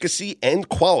for efficacy and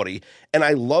quality, and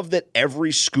I love that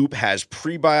every scoop has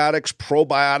prebiotics,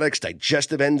 probiotics,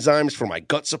 digestive enzymes for my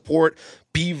gut support,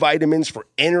 B vitamins for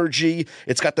energy.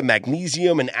 It's got the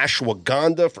magnesium and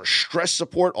ashwagandha for stress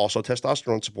support, also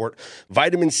testosterone support,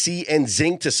 vitamin C and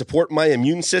zinc to support my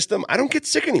immune system. I don't get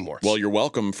sick anymore. Well, you're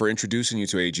welcome for introducing you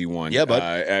to AG1. Yeah, bud.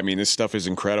 I mean, this stuff is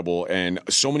incredible, and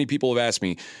so many people have asked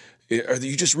me, are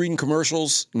you just reading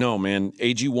commercials? No, man.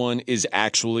 AG1 is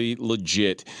actually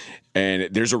legit,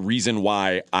 and there's a reason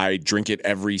why I drink it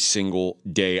every single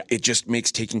day. It just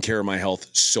makes taking care of my health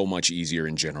so much easier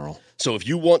in general. So if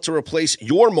you want to replace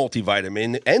your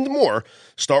multivitamin and more,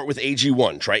 start with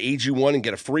AG1. Try AG1 and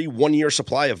get a free 1-year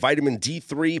supply of vitamin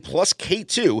D3 plus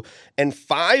K2 and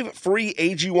 5 free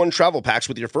AG1 travel packs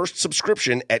with your first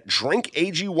subscription at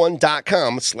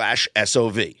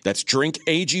drinkag1.com/SOV. That's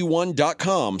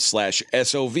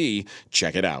drinkag1.com/SOV.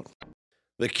 Check it out.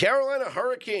 The Carolina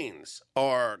Hurricanes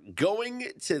are going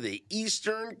to the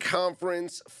Eastern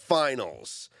Conference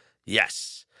Finals.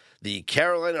 Yes. The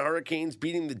Carolina Hurricanes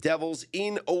beating the Devils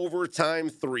in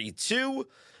overtime 3-2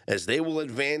 as they will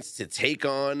advance to take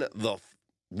on the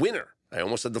winner. I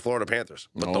almost said the Florida Panthers,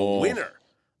 but the winner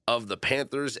of the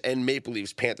Panthers and Maple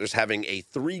Leafs. Panthers having a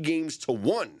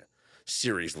 3-1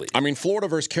 series lead. I mean, Florida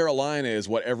versus Carolina is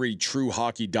what every true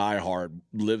hockey diehard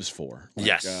lives for.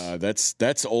 Yes.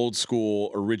 That's old school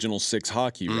original six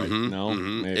hockey, right? No? I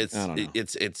don't know.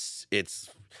 It's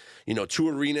two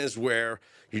arenas where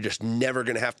you're just never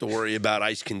going to have to worry about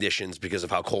ice conditions because of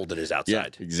how cold it is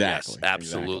outside. Yeah, exactly. Yes,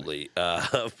 absolutely.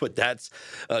 Exactly. But that's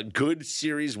a good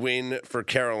series win for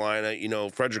Carolina.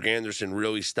 Frederik Andersen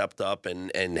really stepped up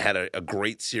and had a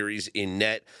great series in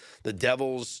net. The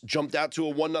Devils jumped out to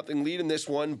a 1-0 lead in this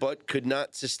one, but could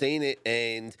not sustain it.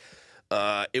 And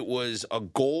it was a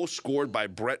goal scored by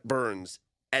Brent Burns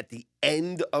at the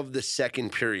end of the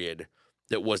second period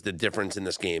that was the difference in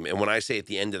this game. And when I say at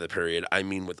the end of the period, I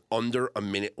mean with under a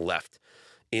minute left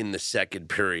in the second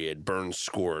period, Burns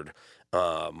scored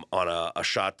on a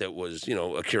shot that was,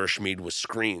 Akira Schmid was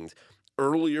screened.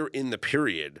 Earlier in the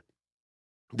period,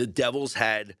 the Devils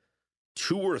had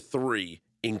 2 or 3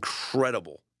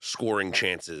 incredible scoring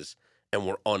chances and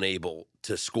were unable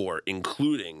to score,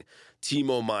 including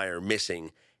Timo Meier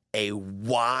missing a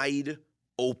wide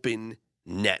open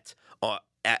net.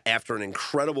 After an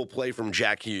incredible play from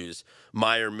Jack Hughes,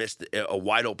 Meier missed a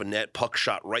wide-open net, puck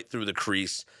shot right through the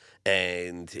crease,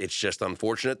 and it's just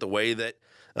unfortunate the way that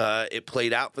it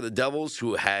played out for the Devils,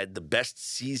 who had the best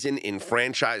season in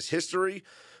franchise history,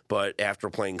 but after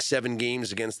playing 7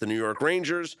 games against the New York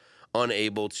Rangers,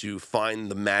 unable to find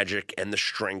the magic and the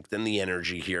strength and the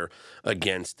energy here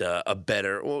against a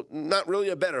better, well, not really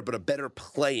a better, but a better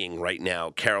playing right now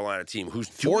Carolina team who's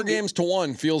 4 games to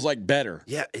 1 feels like better.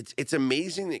 Yeah, it's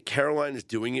amazing that Carolina is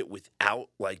doing it without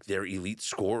like their elite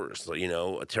scorers.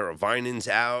 Tara Vinen's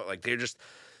out. Like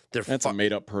that's a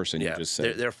made up person. You just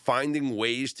said they're finding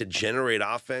ways to generate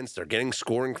offense. They're getting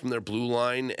scoring from their blue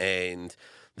line, and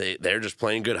they're just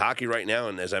playing good hockey right now.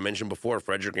 And as I mentioned before,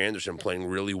 Frederik Andersen playing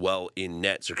really well in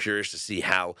net. So curious to see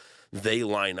how they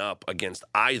line up against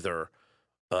either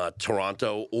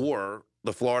Toronto or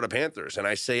the Florida Panthers. And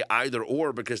I say either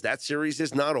or because that series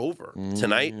is not over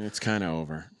tonight. It's kind of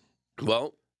over.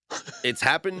 Well, it's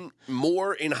happened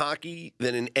more in hockey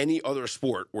than in any other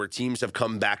sport where teams have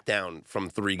come back down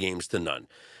from 3-0.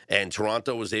 And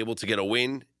Toronto was able to get a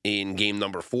win in game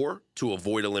number 4 to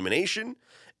avoid elimination.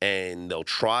 And they'll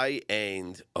try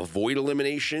and avoid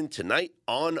elimination tonight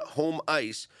on home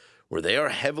ice, where they are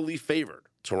heavily favored.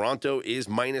 Toronto is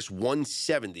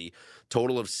 -170,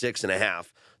 total of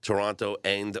 6.5. Toronto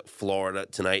and Florida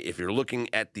tonight. If you're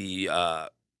looking at the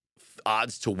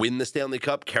odds to win the Stanley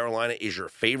Cup, Carolina is your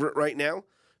favorite right now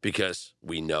because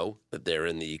we know that they're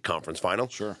in the conference final.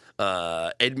 Sure.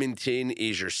 Edmonton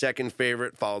is your second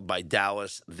favorite, followed by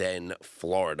Dallas, then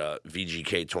Florida,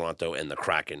 VGK, Toronto, and the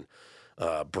Kraken.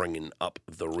 bringing up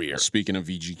the rear. Well, speaking of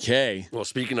VGK. Well,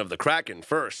 speaking of the Kraken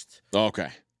first. Okay.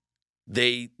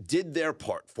 They did their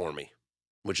part for me,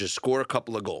 which is score a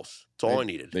couple of goals. That's all I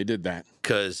needed. They did that.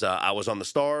 Because I was on the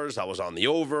Stars. I was on the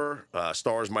over.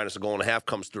 Stars minus a goal and a half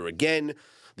comes through again.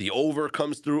 The over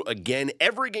comes through again.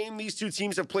 Every game these two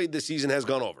teams have played this season has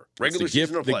gone over. Regular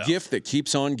season or playoffs. The gift that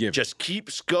keeps on giving. Just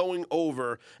keeps going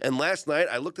over. And last night,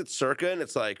 I looked at Circa, and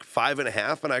it's like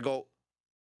 5.5, and I go,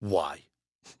 why?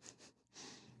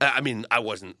 I mean, I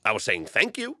was saying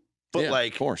thank you, but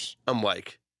of course. I'm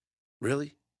like,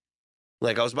 really?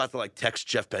 Like, I was about to, like, text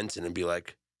Jeff Benson and be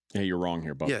like, yeah, you're wrong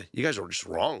here, bud. Yeah, you guys are just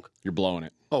wrong. You're blowing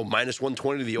it. Oh, minus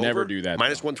 120 to the over? Never do that.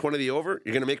 Minus 120 to the over?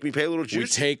 You're going to make me pay a little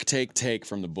juice? We take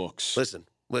from the books. Listen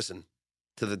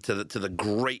to the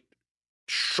great,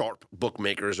 sharp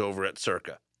bookmakers over at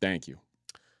Circa. Thank you.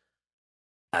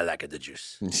 I like the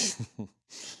juice.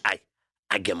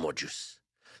 I get more juice.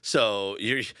 So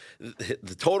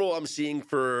the total I'm seeing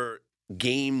for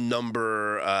game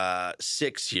number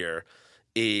 6 here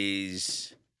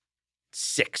is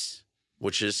 6,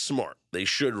 which is smart. They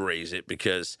should raise it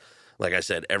because, like I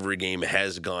said, every game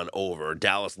has gone over.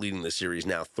 Dallas leading the series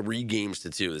now 3-2.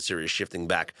 The series shifting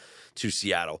back to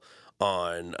Seattle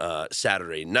on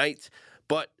Saturday night.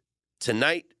 But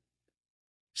tonight,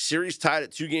 series tied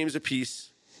at 2 games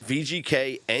apiece.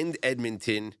 VGK and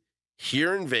Edmonton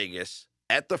here in Vegas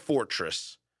at the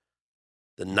Fortress.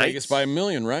 The Knights, Vegas by 1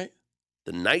 million, right?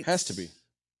 The Knights has to be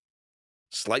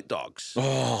slight dogs.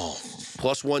 Oh,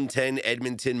 plus 110,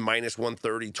 Edmonton minus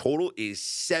 130. Total is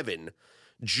 7.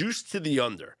 Juice to the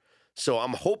under. So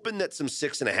I'm hoping that some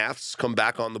 6.5s come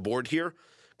back on the board here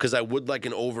because I would like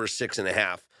an over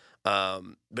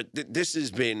 6.5. But this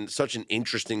has been such an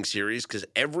interesting series because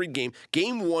every game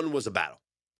 1 was a battle.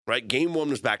 Right? Game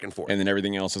 1 was back and forth. And then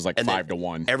everything else is like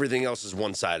 5-1. Everything else is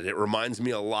one-sided. It reminds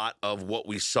me a lot of what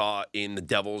we saw in the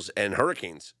Devils and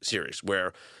Hurricanes series,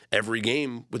 where every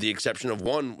game, with the exception of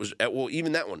one, was, well,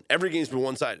 even that one, every game's been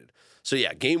one-sided. So,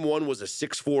 yeah, game 1 was a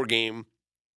 6-4 game,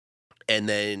 and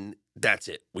then that's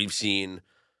it. We've seen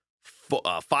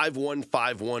 5-1,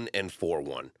 5-1, and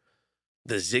 4-1.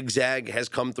 The zigzag has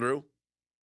come through.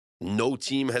 No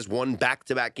team has won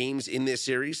back-to-back games in this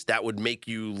series. That would make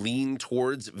you lean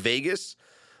towards Vegas.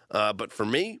 But for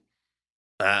me,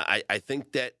 I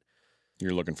think that...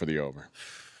 You're looking for the over.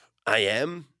 I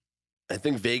am. I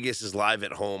think Vegas is live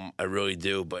at home. I really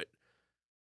do. But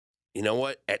you know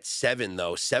what? At 7,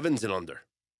 though, 7's an under.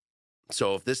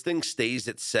 So if this thing stays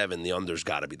at 7, the under's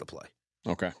got to be the play.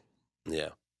 Okay. Yeah.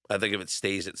 I think if it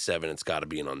stays at 7, it's got to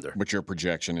be an under. But your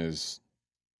projection is...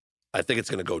 I think it's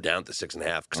going to go down to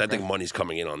 6.5 because I think money's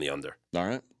coming in on the under. All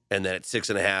right. And then at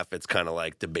 6.5, it's kind of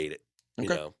like debate it. You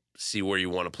know, see where you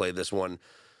want to play this one.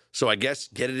 So I guess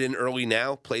get it in early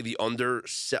now. Play the under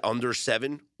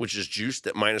 7, which is juiced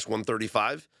at minus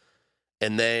 135.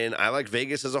 And then I like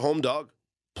Vegas as a home dog,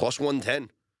 plus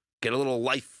 110. Get a little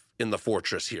life in the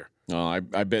Fortress here. No, I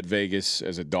bet Vegas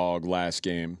as a dog last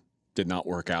game. Did not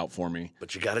work out for me.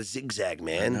 But you got to zigzag,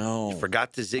 man. No. You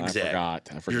forgot to zigzag. I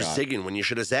forgot. You're zigging when you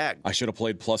should have zagged. I should have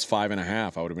played plus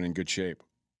 5.5. I would have been in good shape.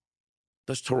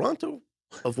 Does Toronto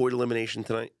avoid elimination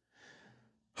tonight?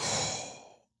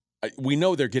 We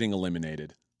know they're getting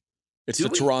eliminated. It's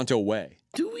Toronto way.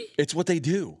 Do we? It's what they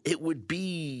do. It would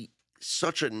be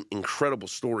such an incredible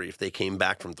story if they came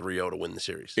back from 3-0 to win the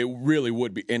series. It really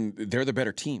would be. And they're the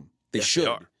better team. They should. They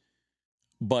are.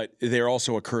 But they're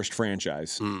also a cursed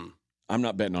franchise. I'm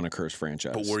not betting on a cursed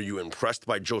franchise. But were you impressed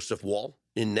by Joseph Woll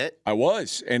in net? I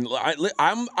was, and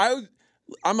I'm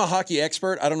a hockey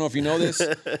expert. I don't know if you know this.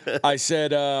 I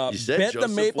said, bet Joseph the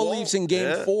Maple Woll. Leafs in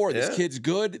Game 4. This kid's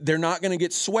good. They're not going to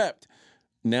get swept.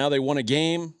 Now they won a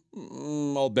game.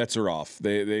 All bets are off.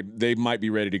 They might be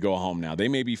ready to go home now. They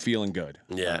may be feeling good.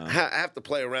 Yeah, I have to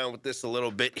play around with this a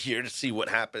little bit here to see what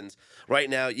happens. Right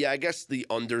now, yeah, I guess the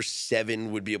under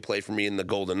 7 would be a play for me in the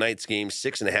Golden Knights game.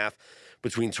 6.5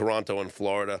 between Toronto and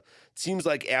Florida. It seems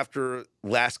like after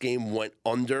last game went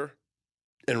under,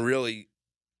 and really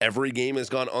every game has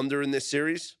gone under in this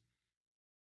series,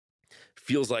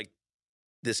 feels like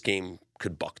this game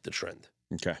could buck the trend.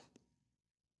 Okay.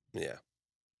 Yeah.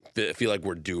 I feel like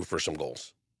we're due for some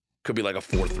goals. Could be like a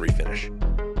 4-3 finish.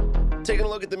 Taking a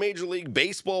look at the Major League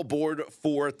Baseball board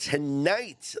for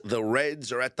tonight. The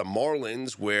Reds are at the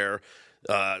Marlins, where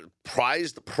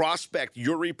prized prospect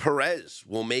Yuri Perez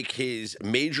will make his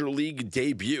Major League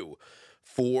debut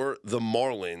for the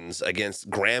Marlins against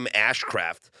Graham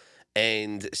Ashcraft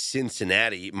and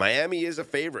Cincinnati. Miami is a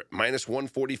favorite, minus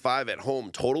 145 at home.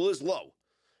 Total is low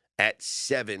at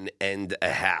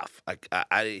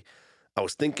 7.5. I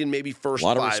was thinking maybe first a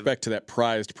lot five. of respect to that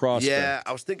prized prospect. Yeah,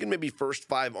 I was thinking maybe first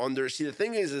 5 under. See, the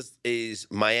thing is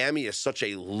Miami is such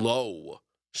a low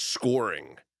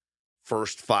scoring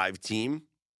first 5 team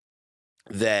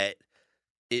that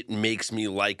it makes me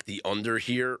like the under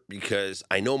here because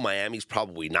I know Miami's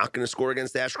probably not going to score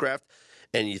against Ashcraft.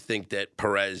 And you think that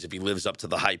Perez, if he lives up to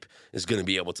the hype, is going to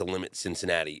be able to limit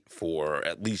Cincinnati for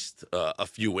at least a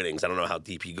few innings. I don't know how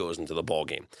deep he goes into the ball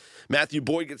game. Matthew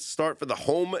Boyd gets to start for the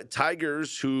home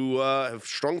Tigers, who have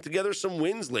strung together some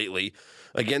wins lately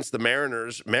against the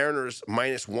Mariners. Mariners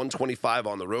minus 125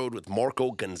 on the road with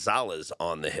Marco Gonzalez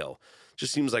on the hill.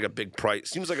 Just seems like a big price.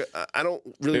 Seems like I don't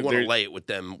really want to lay it with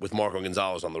them with Marco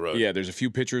Gonzalez on the road. Yeah, there's a few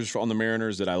pitchers on the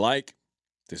Mariners that I like.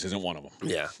 This isn't one of them.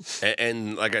 Yeah.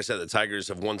 And like I said, the Tigers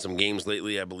have won some games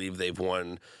lately. I believe they've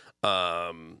won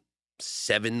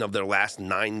 7 of their last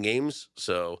 9 games.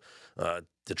 So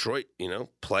Detroit,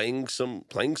 playing some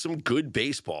good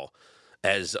baseball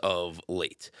as of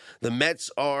late. The Mets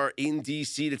are in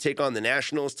D.C. to take on the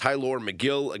Nationals. Tyler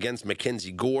McGill against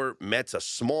Mackenzie Gore. Mets a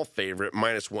small favorite,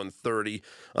 minus 130.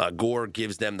 Gore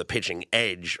gives them the pitching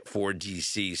edge for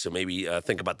D.C., so maybe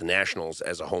think about the Nationals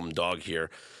as a home dog here.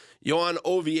 Yohan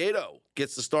Oviedo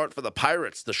gets the start for the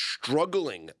Pirates, the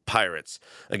struggling Pirates,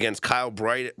 against Kyle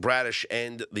Bradish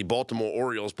and the Baltimore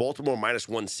Orioles. Baltimore minus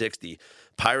 160.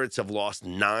 Pirates have lost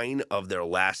 9 of their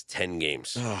last 10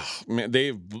 games. Oh, man,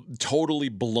 they've totally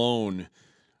blown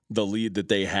the lead that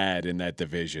they had in that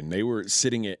division. They were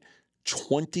sitting at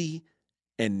 20-8.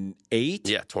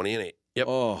 Yeah, 20-8. Yep.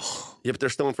 Oh. Yep, they're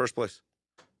still in first place,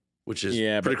 which is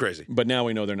pretty crazy. But now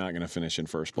we know they're not going to finish in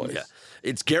first place. Yeah.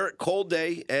 It's Garrett Cole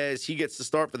day as he gets to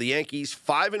start for the Yankees.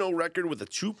 5-0 record with a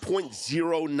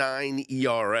 2.09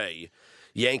 ERA.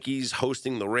 Yankees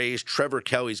hosting the Rays. Trevor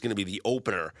Kelly's going to be the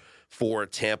opener for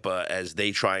Tampa as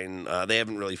they try and they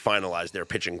haven't really finalized their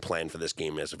pitching plan for this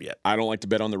game as of yet. I don't like to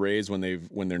bet on the Rays when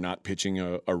they're not pitching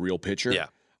a real pitcher. Yeah.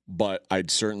 But I'd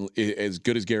certainly, as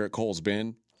good as Garrett Cole's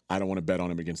been, I don't want to bet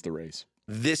on him against the Rays.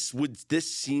 This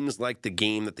seems like the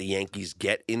game that the Yankees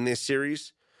get in this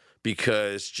series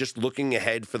because just looking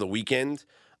ahead for the weekend,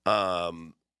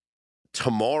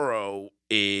 tomorrow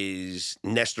is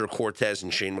Nestor Cortez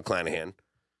and Shane McClanahan.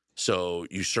 So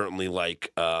you certainly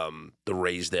like the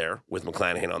Rays there with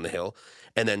McClanahan on the hill.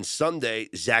 And then Sunday,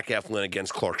 Zach Eflin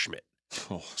against Clark Schmidt.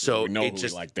 Oh, so we know it who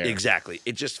just we like there. Exactly.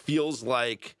 It just feels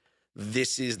like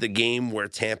this is the game where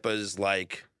Tampa's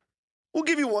like, we'll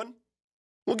give you one.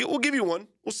 We'll give you one.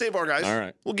 We'll save our guys. All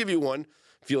right. We'll give you one.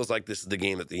 Feels like this is the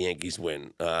game that the Yankees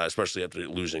win, especially after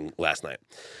losing last night.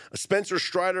 Spencer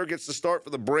Strider gets the start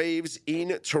for the Braves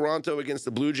in Toronto against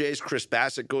the Blue Jays. Chris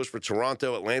Bassett goes for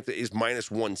Toronto. Atlanta is minus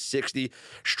 160.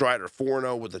 Strider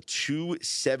 4-0 with a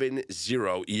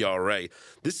 2.70 ERA.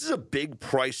 This is a big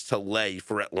price to lay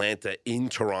for Atlanta in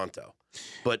Toronto.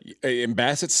 But and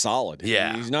Bassett's solid.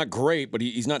 Yeah. He's not great, but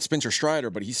he's not Spencer Strider,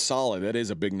 but he's solid. That is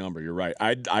a big number. You're right.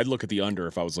 I'd look at the under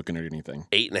if I was looking at anything.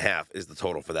 8.5 is the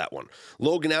total for that one.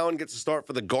 Logan Allen gets to start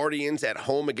for the Guardians at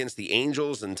home against the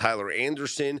Angels and Tyler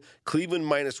Anderson. Cleveland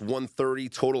minus 130,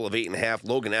 total of 8.5.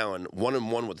 Logan Allen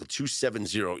 1-1 with a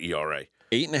 2.70 ERA.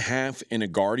 8.5 in a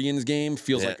Guardians game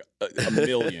feels like a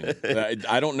million.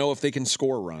 I don't know if they can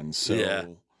score runs.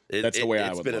 So that's the way I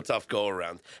would look. It's been a tough go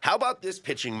around. How about this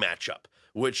pitching matchup,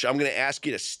 which I'm going to ask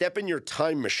you to step in your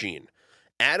time machine?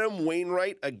 Adam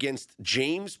Wainwright against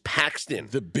James Paxton.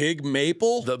 The Big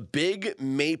Maple? The Big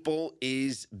Maple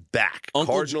is back.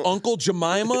 Uncle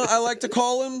Jemima, I like to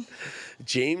call him.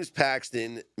 James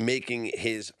Paxton making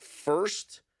his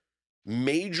first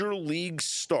major league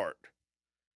start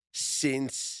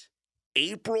since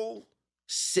April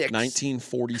 6th.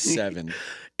 1947.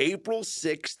 April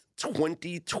 6th,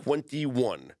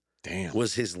 2021. Damn.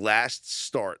 Was his last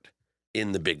start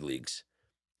in the big leagues.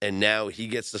 And now he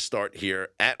gets to start here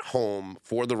at home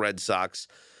for the Red Sox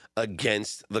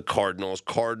against the Cardinals.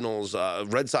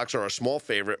 Red Sox are a small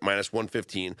favorite, minus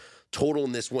 115. Total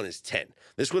in this one is 10.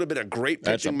 This would have been a great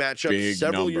pitching matchup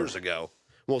several years ago.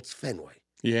 Well, it's Fenway.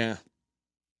 Yeah.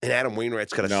 And Adam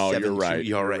Wainwright's got a 7.2 ERA.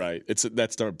 You're right.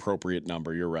 That's the appropriate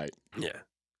number. You're right. Yeah.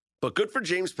 But good for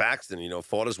James Paxton,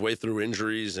 fought his way through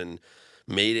injuries and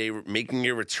making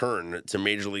a return to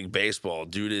Major League Baseball.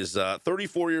 Dude is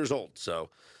 34 years old, so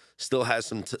still has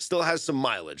some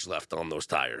mileage left on those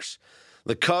tires.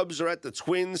 The Cubs are at the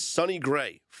Twins. Sonny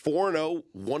Gray, 4-0,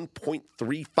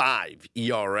 1.35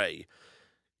 ERA.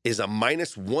 is a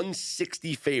minus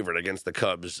 160 favorite against the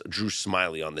Cubs. Drew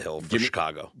Smyly on the hill for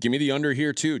Chicago. Give me the under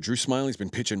here, too. Drew Smyly's been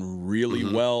pitching really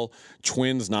well.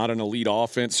 Twins, not an elite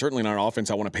offense. Certainly not an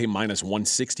offense I want to pay minus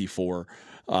 160 for.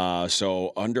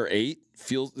 So under 8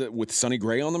 feels that with Sonny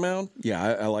Gray on the mound. Yeah,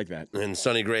 I like that. And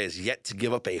Sonny Gray is yet to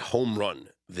give up a home run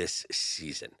this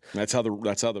season. That's how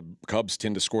the Cubs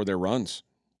tend to score their runs.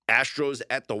 Astros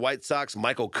at the White Sox.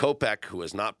 Michael Kopech, who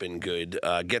has not been good,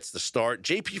 gets the start.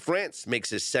 JP France makes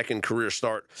his second career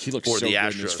start he looked for so the good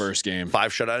Astros. In his first game.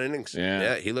 5 shutout innings.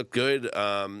 Yeah, he looked good.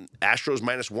 Astros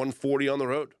minus 140 on the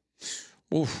road.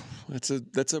 Oof, that's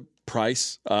a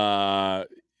price. But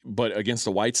against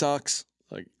the White Sox,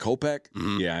 like Kopech,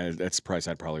 yeah, that's a price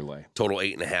I'd probably lay. Total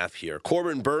 8.5 here.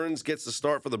 Corbin Burns gets the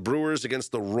start for the Brewers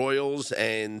against the Royals,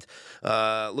 and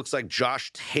looks like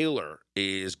Josh Taylor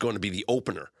is going to be the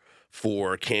opener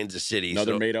for Kansas City.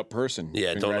 Another made-up person.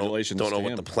 Yeah, Congratulations don't know to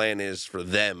what him. the plan is for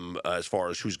them as far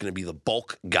as who's going to be the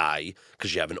bulk guy,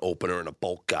 because you have an opener and a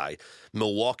bulk guy.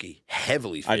 Milwaukee,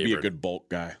 heavily favored. I'd be a good bulk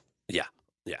guy. Yeah.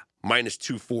 Minus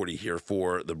 240 here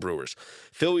for the Brewers.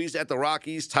 Phillies at the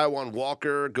Rockies. Taijuan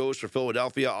Walker goes for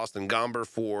Philadelphia. Austin Gomber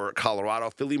for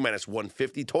Colorado. Philly minus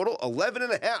 150. Total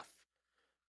 11.5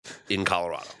 in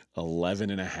Colorado.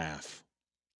 11.5.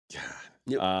 God.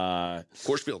 Yep.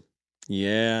 Coors Field.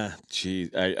 Yeah, gee,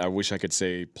 I wish I could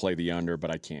say play the under,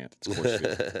 but I can't. It's Coors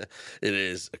Field. It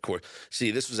is, of course.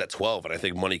 See, this was at 12, and I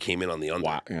think money came in on the under.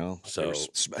 Wow, so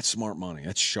that's smart money.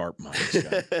 That's sharp money.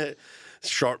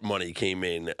 Sharp money came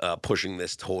in, pushing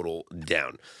this total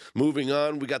down. Moving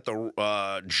on, we got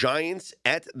the Giants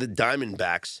at the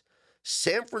Diamondbacks.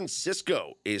 San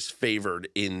Francisco is favored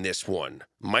in this one,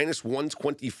 minus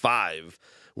 125,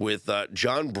 with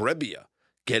John Brebbia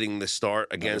getting the start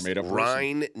against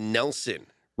Ryan Nelson.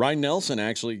 Ryan Nelson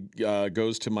actually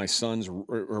goes to my son's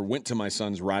or went to my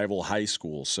son's rival high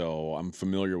school, so I'm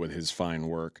familiar with his fine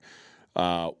work.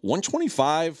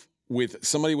 125 with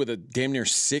somebody with a damn near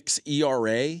 6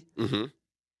 ERA feels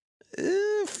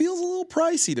a little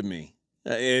pricey to me.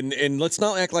 And let's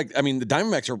not act like, I mean, the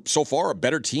Diamondbacks are so far a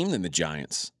better team than the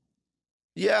Giants.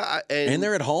 Yeah, and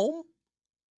they're at home.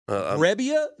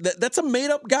 Brebbia, that's a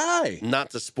made-up guy.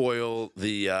 Not to spoil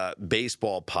the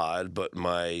baseball pod, but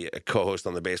my co-host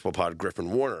on the baseball pod,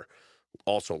 Griffin Warner,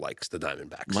 also likes the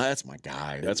Diamondbacks. That's my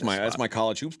guy. That's my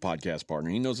College Hoops podcast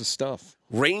partner. He knows his stuff.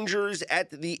 Rangers at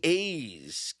the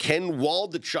A's. Ken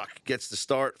Waldachuk gets the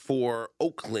start for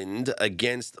Oakland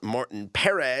against Martin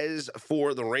Perez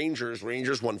for the Rangers.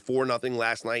 Rangers won 4-0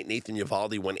 last night. Nathan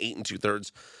Eovaldi won 8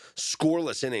 2/3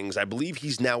 scoreless innings. I believe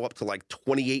he's now up to like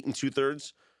 28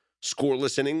 2/3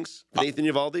 scoreless innings. Nathan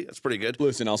Eovaldi, that's pretty good.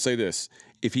 Listen, I'll say this: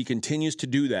 if he continues to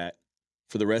do that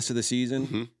for the rest of the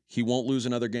season, he won't lose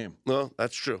another game. No,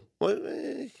 that's true. Well,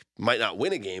 might not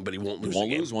win a game, but he won't lose a game.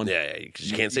 Won't lose one. Yeah, because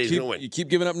you can't say he's going to win. You keep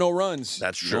giving up no runs.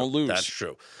 That's true. You don't lose. That's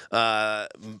true.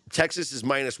 Texas is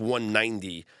minus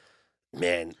 190.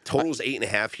 Man, total's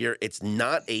 8.5 here. It's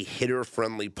not a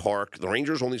hitter-friendly park. The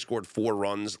Rangers only scored 4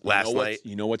 runs last night.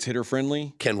 You know what's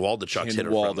hitter-friendly? Ken Waldachuk's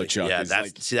hitter-friendly. Yeah,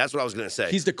 that's what I was going to say.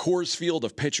 He's the Coors Field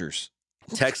of pitchers.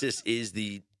 Texas is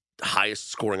the highest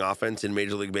scoring offense in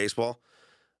Major League Baseball.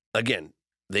 Again,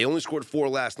 they only scored 4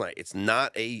 last night. It's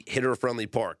not a hitter-friendly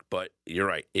park, but you're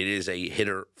right. It is a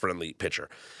hitter-friendly pitcher.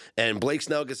 And Blake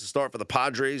Snell gets a start for the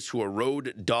Padres, who are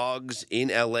road dogs in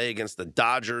L.A. against the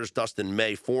Dodgers. Dustin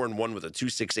May, 4-1 with a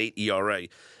 2.68 ERA.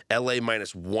 L.A.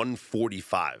 minus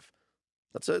 145.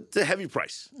 That's a heavy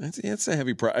price. It's a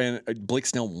heavy price. And Blake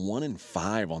Snell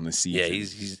 1-5 on the season. Yeah,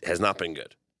 he has not been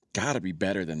good. Got to be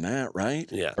better than that, right?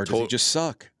 Yeah. Or does he just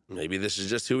suck? Maybe this is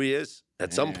just who he is.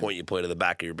 At some point, you play to the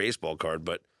back of your baseball card,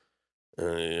 but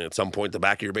at some point, the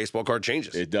back of your baseball card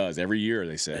changes. It does. Every year,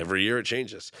 they say. Every year, it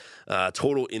changes.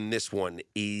 Total in this one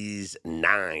is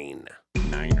 9.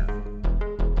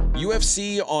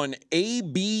 UFC on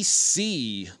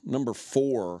ABC, number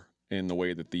 4 in the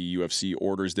way that the UFC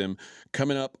orders them,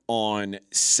 coming up on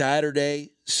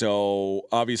Saturday. So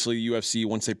obviously, UFC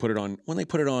when they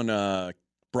put it on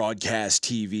broadcast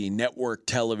TV, network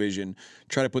television,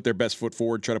 try to put their best foot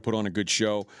forward, try to put on a good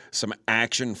show. Some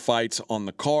action fights on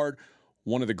the card.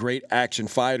 One of the great action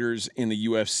fighters in the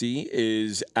UFC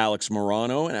is Alex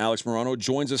Morono, and Alex Morono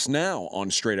joins us now on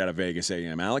Straight Out of Vegas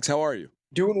AM. Alex, how are you?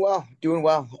 Doing well.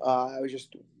 I was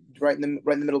just right in the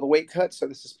middle of the weight cut, so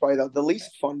this is probably the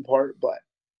least fun part,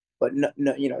 but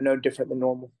no different than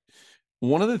normal.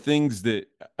 One of the things that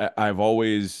I've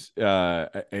always,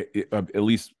 at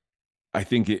least I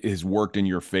think it has worked in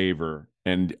your favor,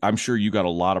 and I'm sure you got a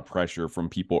lot of pressure from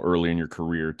people early in your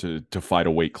career to fight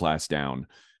a weight class down.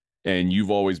 and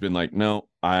you've always been like, no,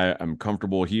 I'm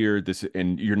comfortable here.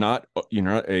 And you're not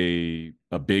a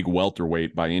big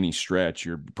welterweight by any stretch.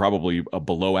 You're probably a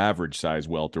below average size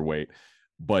welterweight,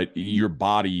 but your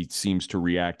body seems to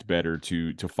react better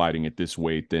to fighting at this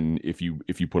weight than if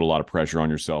you put a lot of pressure on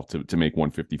yourself to make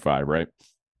 155, right?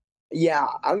 Yeah,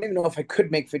 I don't even know if I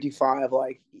could make 55.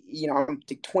 Like, I'm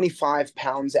like 25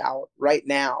 pounds out right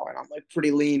now, and I'm like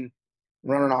pretty lean,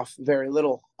 running off very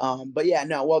little. But yeah,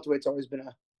 no, welterweight's always been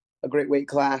a great weight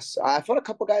class. I fought a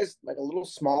couple guys like a little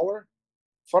smaller.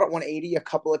 Fought at 180 a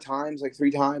couple of times, like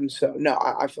 3 times. So no,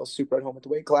 I feel super at home with the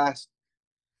weight class,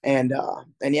 and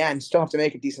yeah, and still have to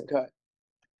make a decent cut.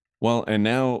 Well, and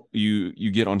now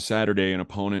you get on Saturday an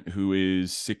opponent who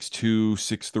is 6'2",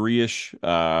 6'3" ish,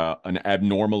 an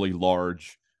abnormally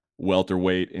large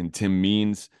welterweight in Tim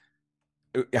Means.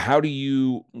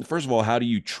 First of all, how do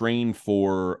you train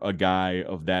for a guy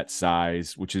of that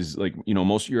size, which is like,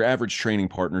 most of your average training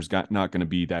partners not going to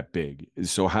be that big.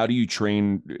 So how do you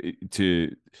train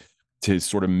to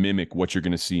sort of mimic what you're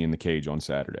going to see in the cage on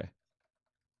Saturday?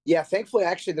 Yeah, thankfully,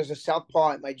 actually, there's a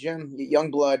southpaw at my gym,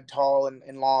 young blood, tall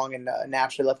and long, and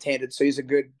naturally left-handed. So he's a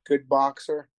good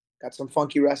boxer. Got some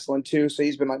funky wrestling too. So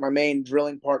he's been like my main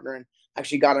drilling partner, and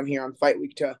actually got him here on fight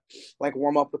week to like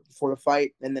warm up with before the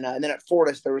fight. And then at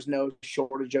Fortis there was no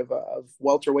shortage of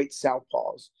welterweight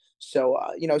southpaws. So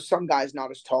some guys not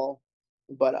as tall,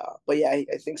 but yeah,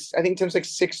 I think Tim's like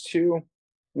 6'2",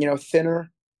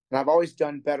 thinner. And I've always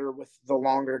done better with the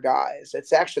longer guys.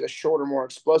 It's actually the shorter, more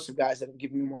explosive guys that have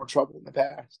given me more trouble in the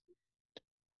past.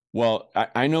 Well,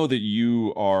 I know that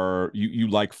you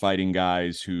like fighting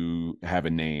guys who have a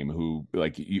name, who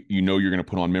like you're going to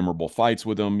put on memorable fights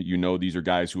with them. These are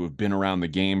guys who have been around the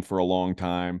game for a long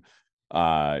time.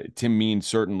 Tim Means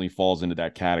certainly falls into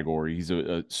that category. He's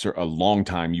a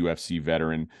longtime UFC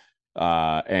veteran,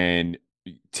 and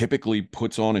typically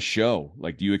puts on a show.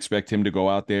 Like, do you expect him to go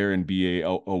out there and be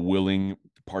a willing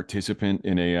participant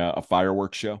in a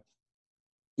fireworks show?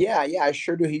 Yeah, yeah, I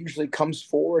sure do. He usually comes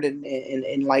forward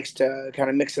and likes to kind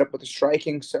of mix it up with the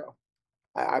striking. So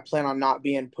I plan on not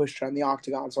being pushed around the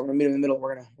octagon. So I'm gonna meet him in the middle.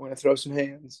 We're gonna throw some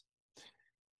hands.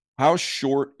 How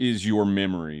short is your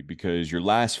memory? Because your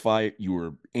last fight, you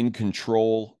were in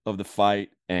control of the fight,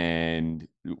 and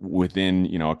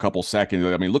within a couple seconds,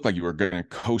 I mean, it looked like you were going to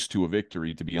coast to a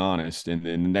victory, to be honest. And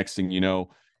then the next thing you know,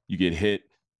 you get hit.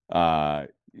 Uh,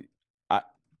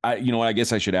 I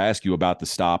guess I should ask you about the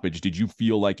stoppage. Did you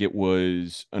feel like it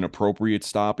was an appropriate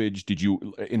stoppage?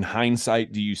 In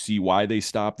hindsight, do you see why they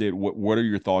stopped it? What are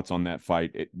your thoughts on that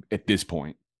fight at this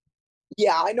point?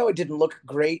 Yeah, I know it didn't look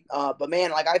great, but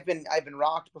man, like I've been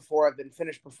rocked before, I've been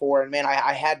finished before, and man,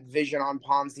 I had vision on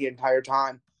Pons the entire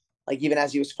time. Like even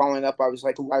as he was following up, I was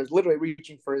literally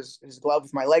reaching for his glove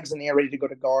with my legs in the air, ready to go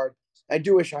to guard. I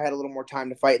do wish I had a little more time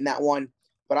to fight in that one,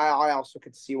 but I also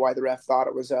could see why the ref thought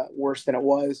it was worse than it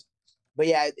was. But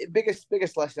yeah, biggest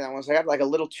lesson that was I got like a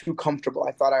little too comfortable.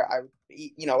 I thought I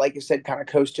like you said, kind of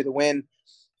coast to the win.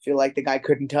 Feel like the guy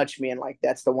couldn't touch me, and like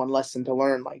that's the one lesson to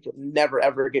learn. Like you'll never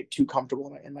ever get too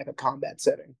comfortable in like a combat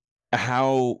setting.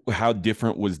 How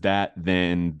different was that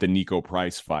than the Nico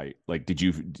Price fight? Like, did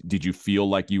you feel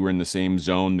like you were in the same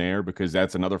zone there? Because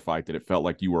that's another fight that it felt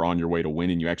like you were on your way to win,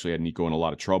 and you actually had Nico in a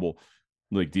lot of trouble.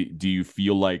 Like, do you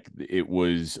feel like it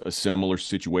was a similar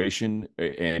situation,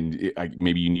 and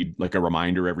maybe you need like a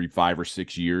reminder every 5 or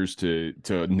 6 years to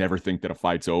never think that a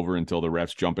fight's over until the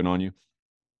refs jump in on you?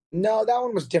 No, that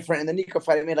one was different. In the Nico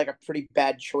fight, I made like a pretty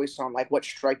bad choice on like what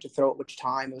strike to throw at which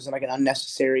time. It was like an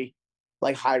unnecessary,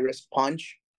 like high risk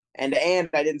punch, and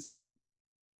I didn't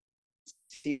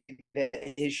see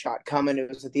his shot coming. It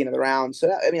was at the end of the round,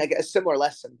 so I mean, like a similar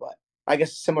lesson, but I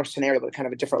guess a similar scenario, but kind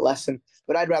of a different lesson.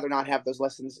 But I'd rather not have those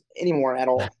lessons anymore at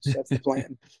all. So that's the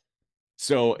plan.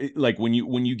 So, like when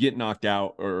you get knocked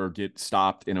out or get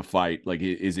stopped in a fight, like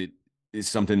is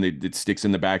something that sticks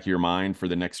in the back of your mind for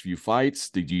the next few fights?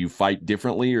 Did you fight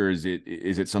differently, or is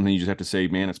it something you just have to say,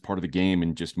 man, it's part of the game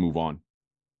and just move on?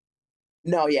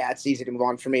 No, yeah, it's easy to move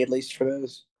on for me, at least for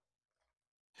those.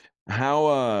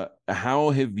 How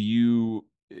have you,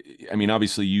 I mean,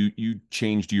 obviously you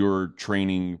changed your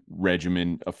training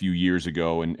regimen a few years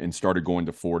ago and started going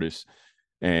to Fortis,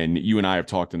 and you and I have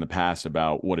talked in the past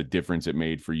about what a difference it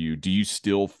made for you. Do you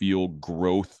still feel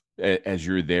growth as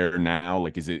you're there now?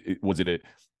 Like, was it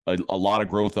a lot of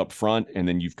growth up front, and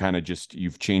then you've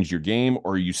changed your game,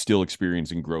 or are you still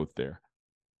experiencing growth there?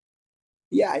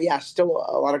 Yeah, yeah, still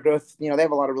a lot of growth. They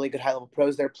have a lot of really good high level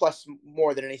pros there. Plus,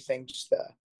 more than anything, just the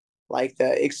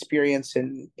experience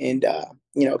and kind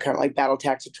of like battle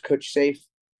tactics to Coach Safe.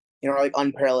 Are like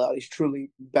unparalleled. He's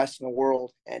truly best in the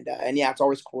world, and yeah, it's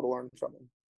always cool to learn from him.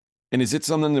 And is it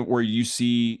something that where you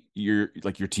see your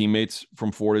teammates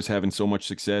from Florida's having so much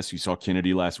success? You saw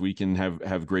Kennedy last weekend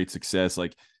have great success.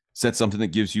 Like, is that something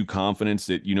that gives you confidence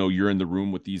that, you know, you're in the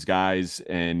room with these guys,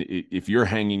 and if you're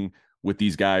hanging with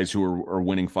these guys who are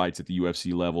winning fights at the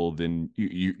UFC level, then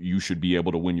you should be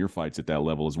able to win your fights at that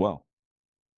level as well?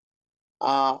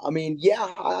 I mean,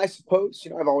 yeah, I suppose,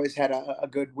 you know, I've always had a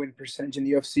good win percentage in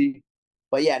the UFC,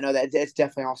 but yeah, no, that's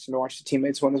definitely awesome to watch the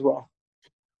teammates win as well.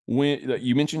 When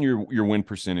you mentioned your win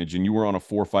percentage, and you were on a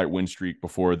 4-fight win streak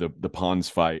before the Pons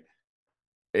fight,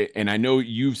 and I know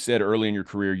you've said early in your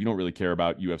career you don't really care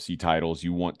about UFC titles.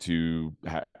 You want to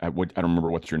what, I don't remember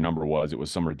what your number was. It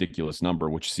was some ridiculous number,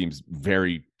 which seems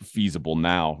very feasible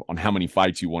now on how many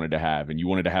fights you wanted to have, and you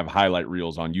wanted to have highlight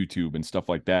reels on YouTube and stuff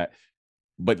like that.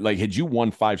 But like, had you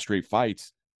won 5 straight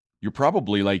fights, you're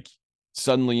probably like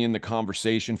suddenly in the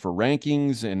conversation for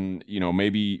rankings, and, you know,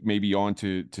 maybe on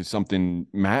to something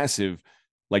massive.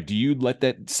 Like, do you let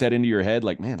that set into your head?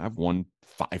 Like, man, I've won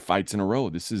 5 fights in a row.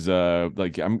 This is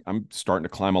like, I'm starting to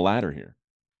climb a ladder here.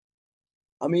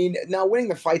 I mean, now winning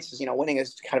the fights is, you know, winning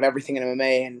is kind of everything in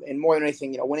MMA, and more than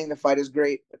anything, you know, winning the fight is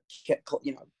great, but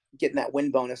you know, getting that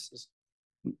win bonus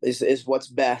is what's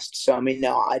best. So I mean,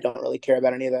 no, I don't really care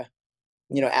about any of the,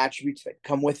 you know, attributes that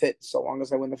come with it. So long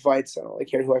as I win the fights, I don't really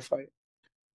care who I fight.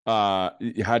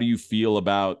 How do you feel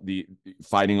about the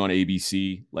fighting on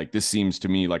ABC? Like, this seems to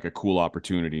me like a cool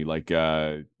opportunity. Like,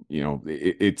 you know,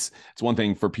 it's one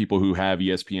thing for people who have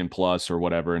ESPN Plus or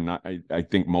whatever, and I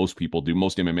think most people do.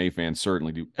 Most MMA fans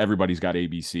certainly do. Everybody's got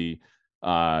ABC.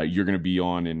 You're going to be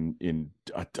on in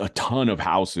a ton of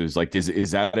houses. Like,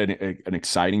 is that an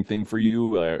exciting thing for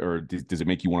you, or does it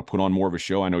make you want to put on more of a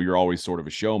show? I know you're always sort of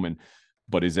a showman,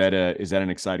 but is that an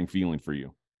exciting feeling for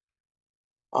you?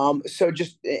 So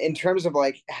just in terms of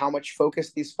like how much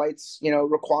focus these fights, you know,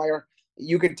 require,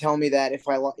 you could tell me that if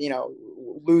I, you know,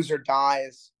 lose or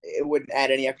dies, it wouldn't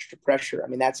add any extra pressure. I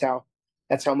mean, that's how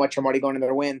much I'm already going in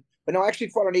there to win. But no, I actually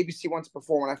fought on ABC once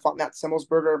before when I fought Matt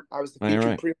Semmelsberger. I was the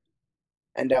featured pre,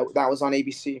 and that was on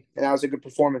ABC, and that was a good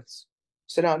performance.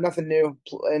 So no, nothing new,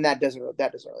 and that doesn't really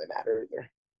matter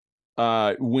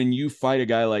either. When you fight a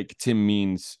guy like Tim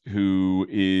Means, who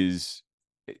is,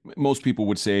 most people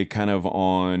would say, kind of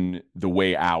on the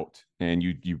way out, and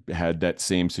you had that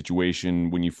same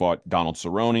situation when you fought Donald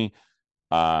Cerrone,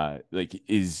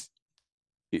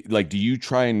 do you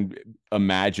try and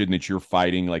imagine that you're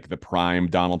fighting like the prime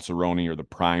Donald Cerrone or the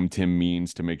prime Tim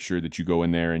Means to make sure that you go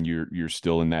in there and you're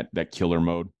still in that killer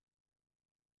mode?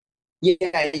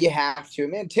 Yeah, you have to.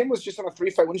 Man, Tim was just on a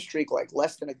 3-fight win streak like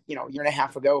less than a year and a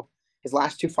half ago. His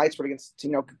last 2 fights were against, you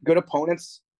know, good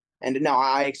opponents. And no,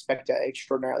 I expect an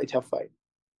extraordinarily tough fight.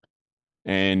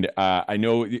 And I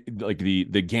know, like,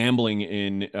 the gambling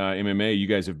in MMA, you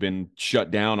guys have been shut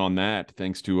down on that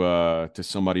thanks to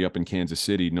somebody up in Kansas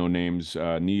City. No names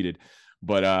needed,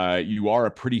 but you are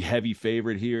a pretty heavy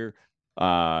favorite here.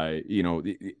 You know,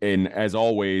 and as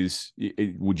always,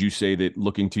 would you say that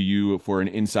looking to you for an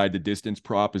inside the distance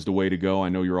prop is the way to go? I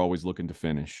know you're always looking to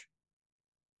finish.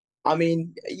 I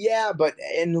mean, yeah, but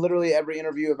in literally every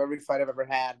interview of every fight I've ever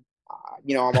had,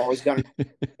 you know, I'm always going to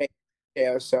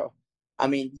KO. So, I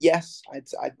mean, yes,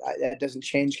 that doesn't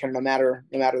change, kind of no matter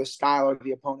the style of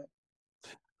the opponent.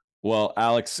 Well,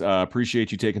 Alex,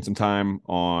 appreciate you taking some time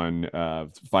on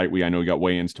Fight Week. I know you got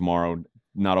weigh-ins tomorrow.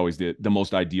 Not always the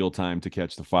most ideal time to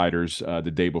catch the fighters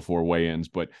the day before weigh-ins,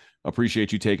 but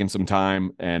appreciate you taking some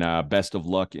time, and best of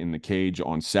luck in the cage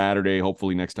on Saturday.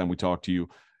 Hopefully next time we talk to you,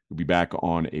 you'll be back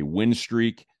on a win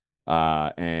streak,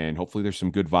 and hopefully there's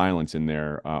some good violence in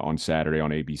there on Saturday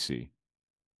on ABC.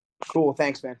 Cool.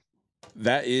 Thanks, man.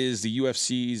 That is the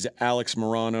UFC's Alex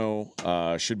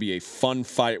Morono. Should be a fun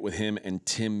fight with him and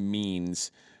Tim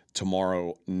Means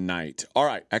tomorrow night. All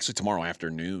right, actually tomorrow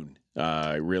afternoon.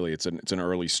 Really, it's an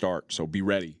early start, so be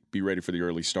ready. Be ready for the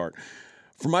early start.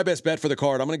 For my best bet for the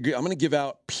card, I'm gonna give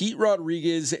out Pete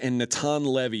Rodriguez and Natan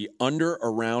Levy under a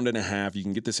round and a half. You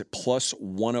can get this at plus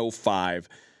 105.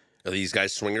 Are these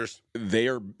guys swingers? They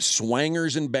are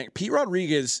swangers and bang. Pete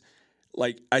Rodriguez,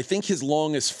 like, I think his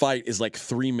longest fight is like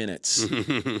 3 minutes,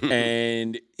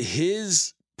 and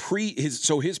his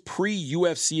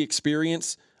pre-UFC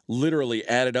experience literally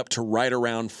added up to right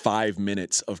around 5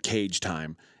 minutes of cage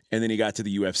time, and then he got to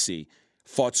the UFC.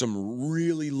 Fought some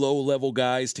really low-level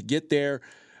guys to get there.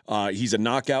 He's a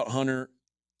knockout hunter,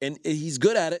 and he's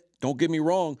good at it. Don't get me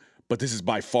wrong, but this is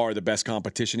by far the best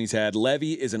competition he's had.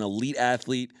 Levy is an elite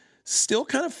athlete, still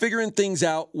kind of figuring things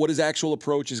out, what his actual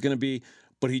approach is going to be,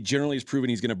 but he generally has proven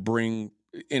he's going to bring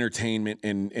entertainment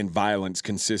and violence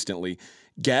consistently.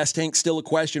 Gas tank's still a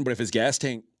question, but if his gas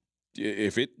tank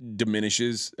if it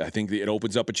diminishes, I think it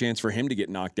opens up a chance for him to get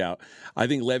knocked out. I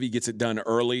think Levy gets it done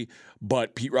early,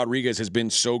 but Pete Rodriguez has been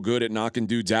so good at knocking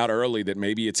dudes out early that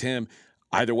maybe it's him.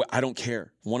 Either way, I don't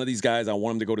care. One of these guys, I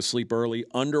want him to go to sleep early.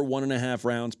 Under 1.5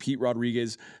 rounds, Pete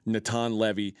Rodriguez, Natan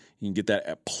Levy. You can get that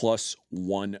at plus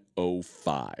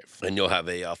 105. And you'll have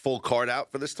a full card out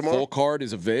for this tomorrow? Full card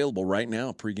is available right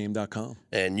now, pregame.com.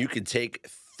 And you can take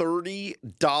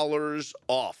 $30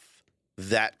 off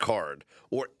that card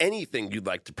or anything you'd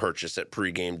like to purchase at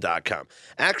pregame.com.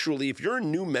 Actually, if you're a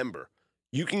new member,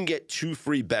 you can get 2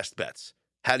 free best bets.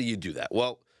 How do you do that?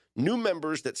 Well, new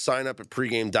members that sign up at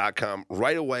pregame.com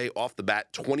right away off the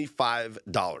bat,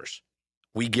 $25.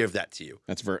 We give that to you.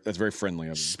 That's very friendly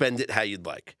of you. Spend it how you'd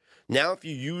like. Now, if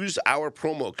you use our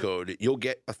promo code, you'll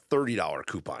get a $30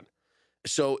 coupon.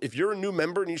 So if you're a new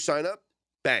member and you sign up,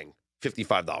 bang,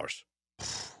 $55.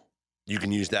 You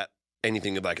can use that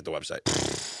anything you'd like at the website.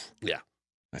 Yeah.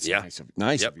 That's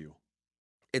nice of you.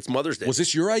 It's Mother's Day. Was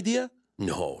this your idea?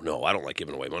 No, I don't like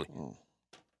giving away money. Oh.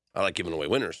 I like giving away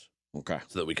winners. Okay.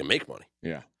 So that we can make money.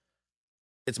 Yeah.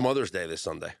 It's Mother's Day this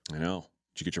Sunday. I know.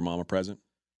 Did you get your mom a present?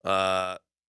 I'm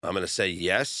going to say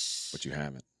yes. But you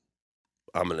haven't.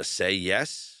 I'm going to say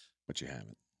yes. But you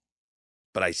haven't.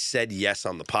 But I said yes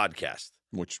on the podcast.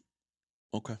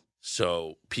 Okay.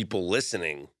 So people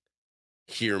listening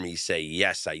hear me say,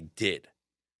 yes, I did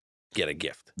get a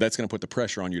gift. That's going to put the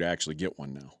pressure on you to actually get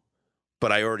one now.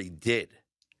 But I already did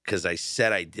because I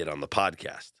said I did on the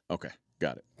podcast. Okay.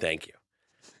 Got it. Thank you.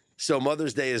 So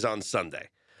Mother's Day is on Sunday.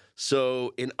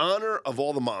 So in honor of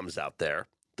all the moms out there,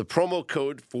 the promo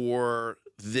code for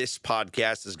this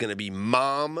podcast is going to be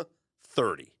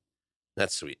MOM30.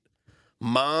 That's sweet.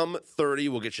 MOM30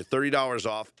 will get you $30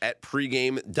 off at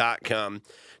pregame.com.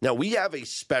 Now, we have a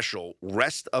special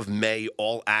rest of May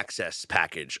all access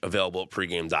package available at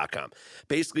pregame.com.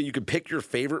 Basically, you can pick your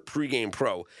favorite pregame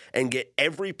pro and get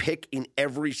every pick in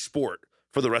every sport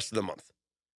for the rest of the month.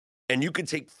 And you can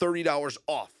take $30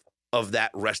 off of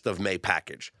that rest of May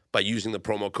package by using the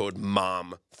promo code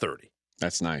MOM30.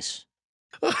 That's nice.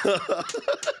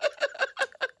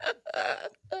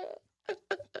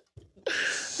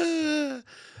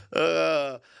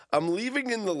 I'm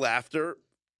leaving in the laughter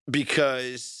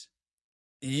because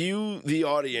you, the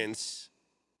audience,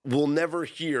 will never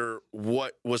hear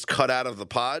what was cut out of the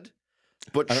pod.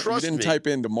 But trust me. You didn't type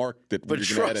in to Mark that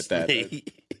you're going to edit that. Me,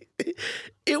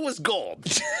 it was gold.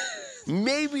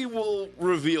 Maybe we'll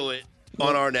reveal it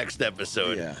on our next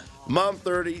episode. Yeah.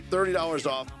 MOM30, $30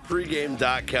 off,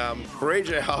 pregame.com. For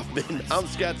AJ Hoffman, I'm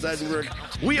Scott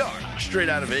Seidenberg. We are Straight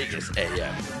Out of Vegas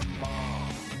AM.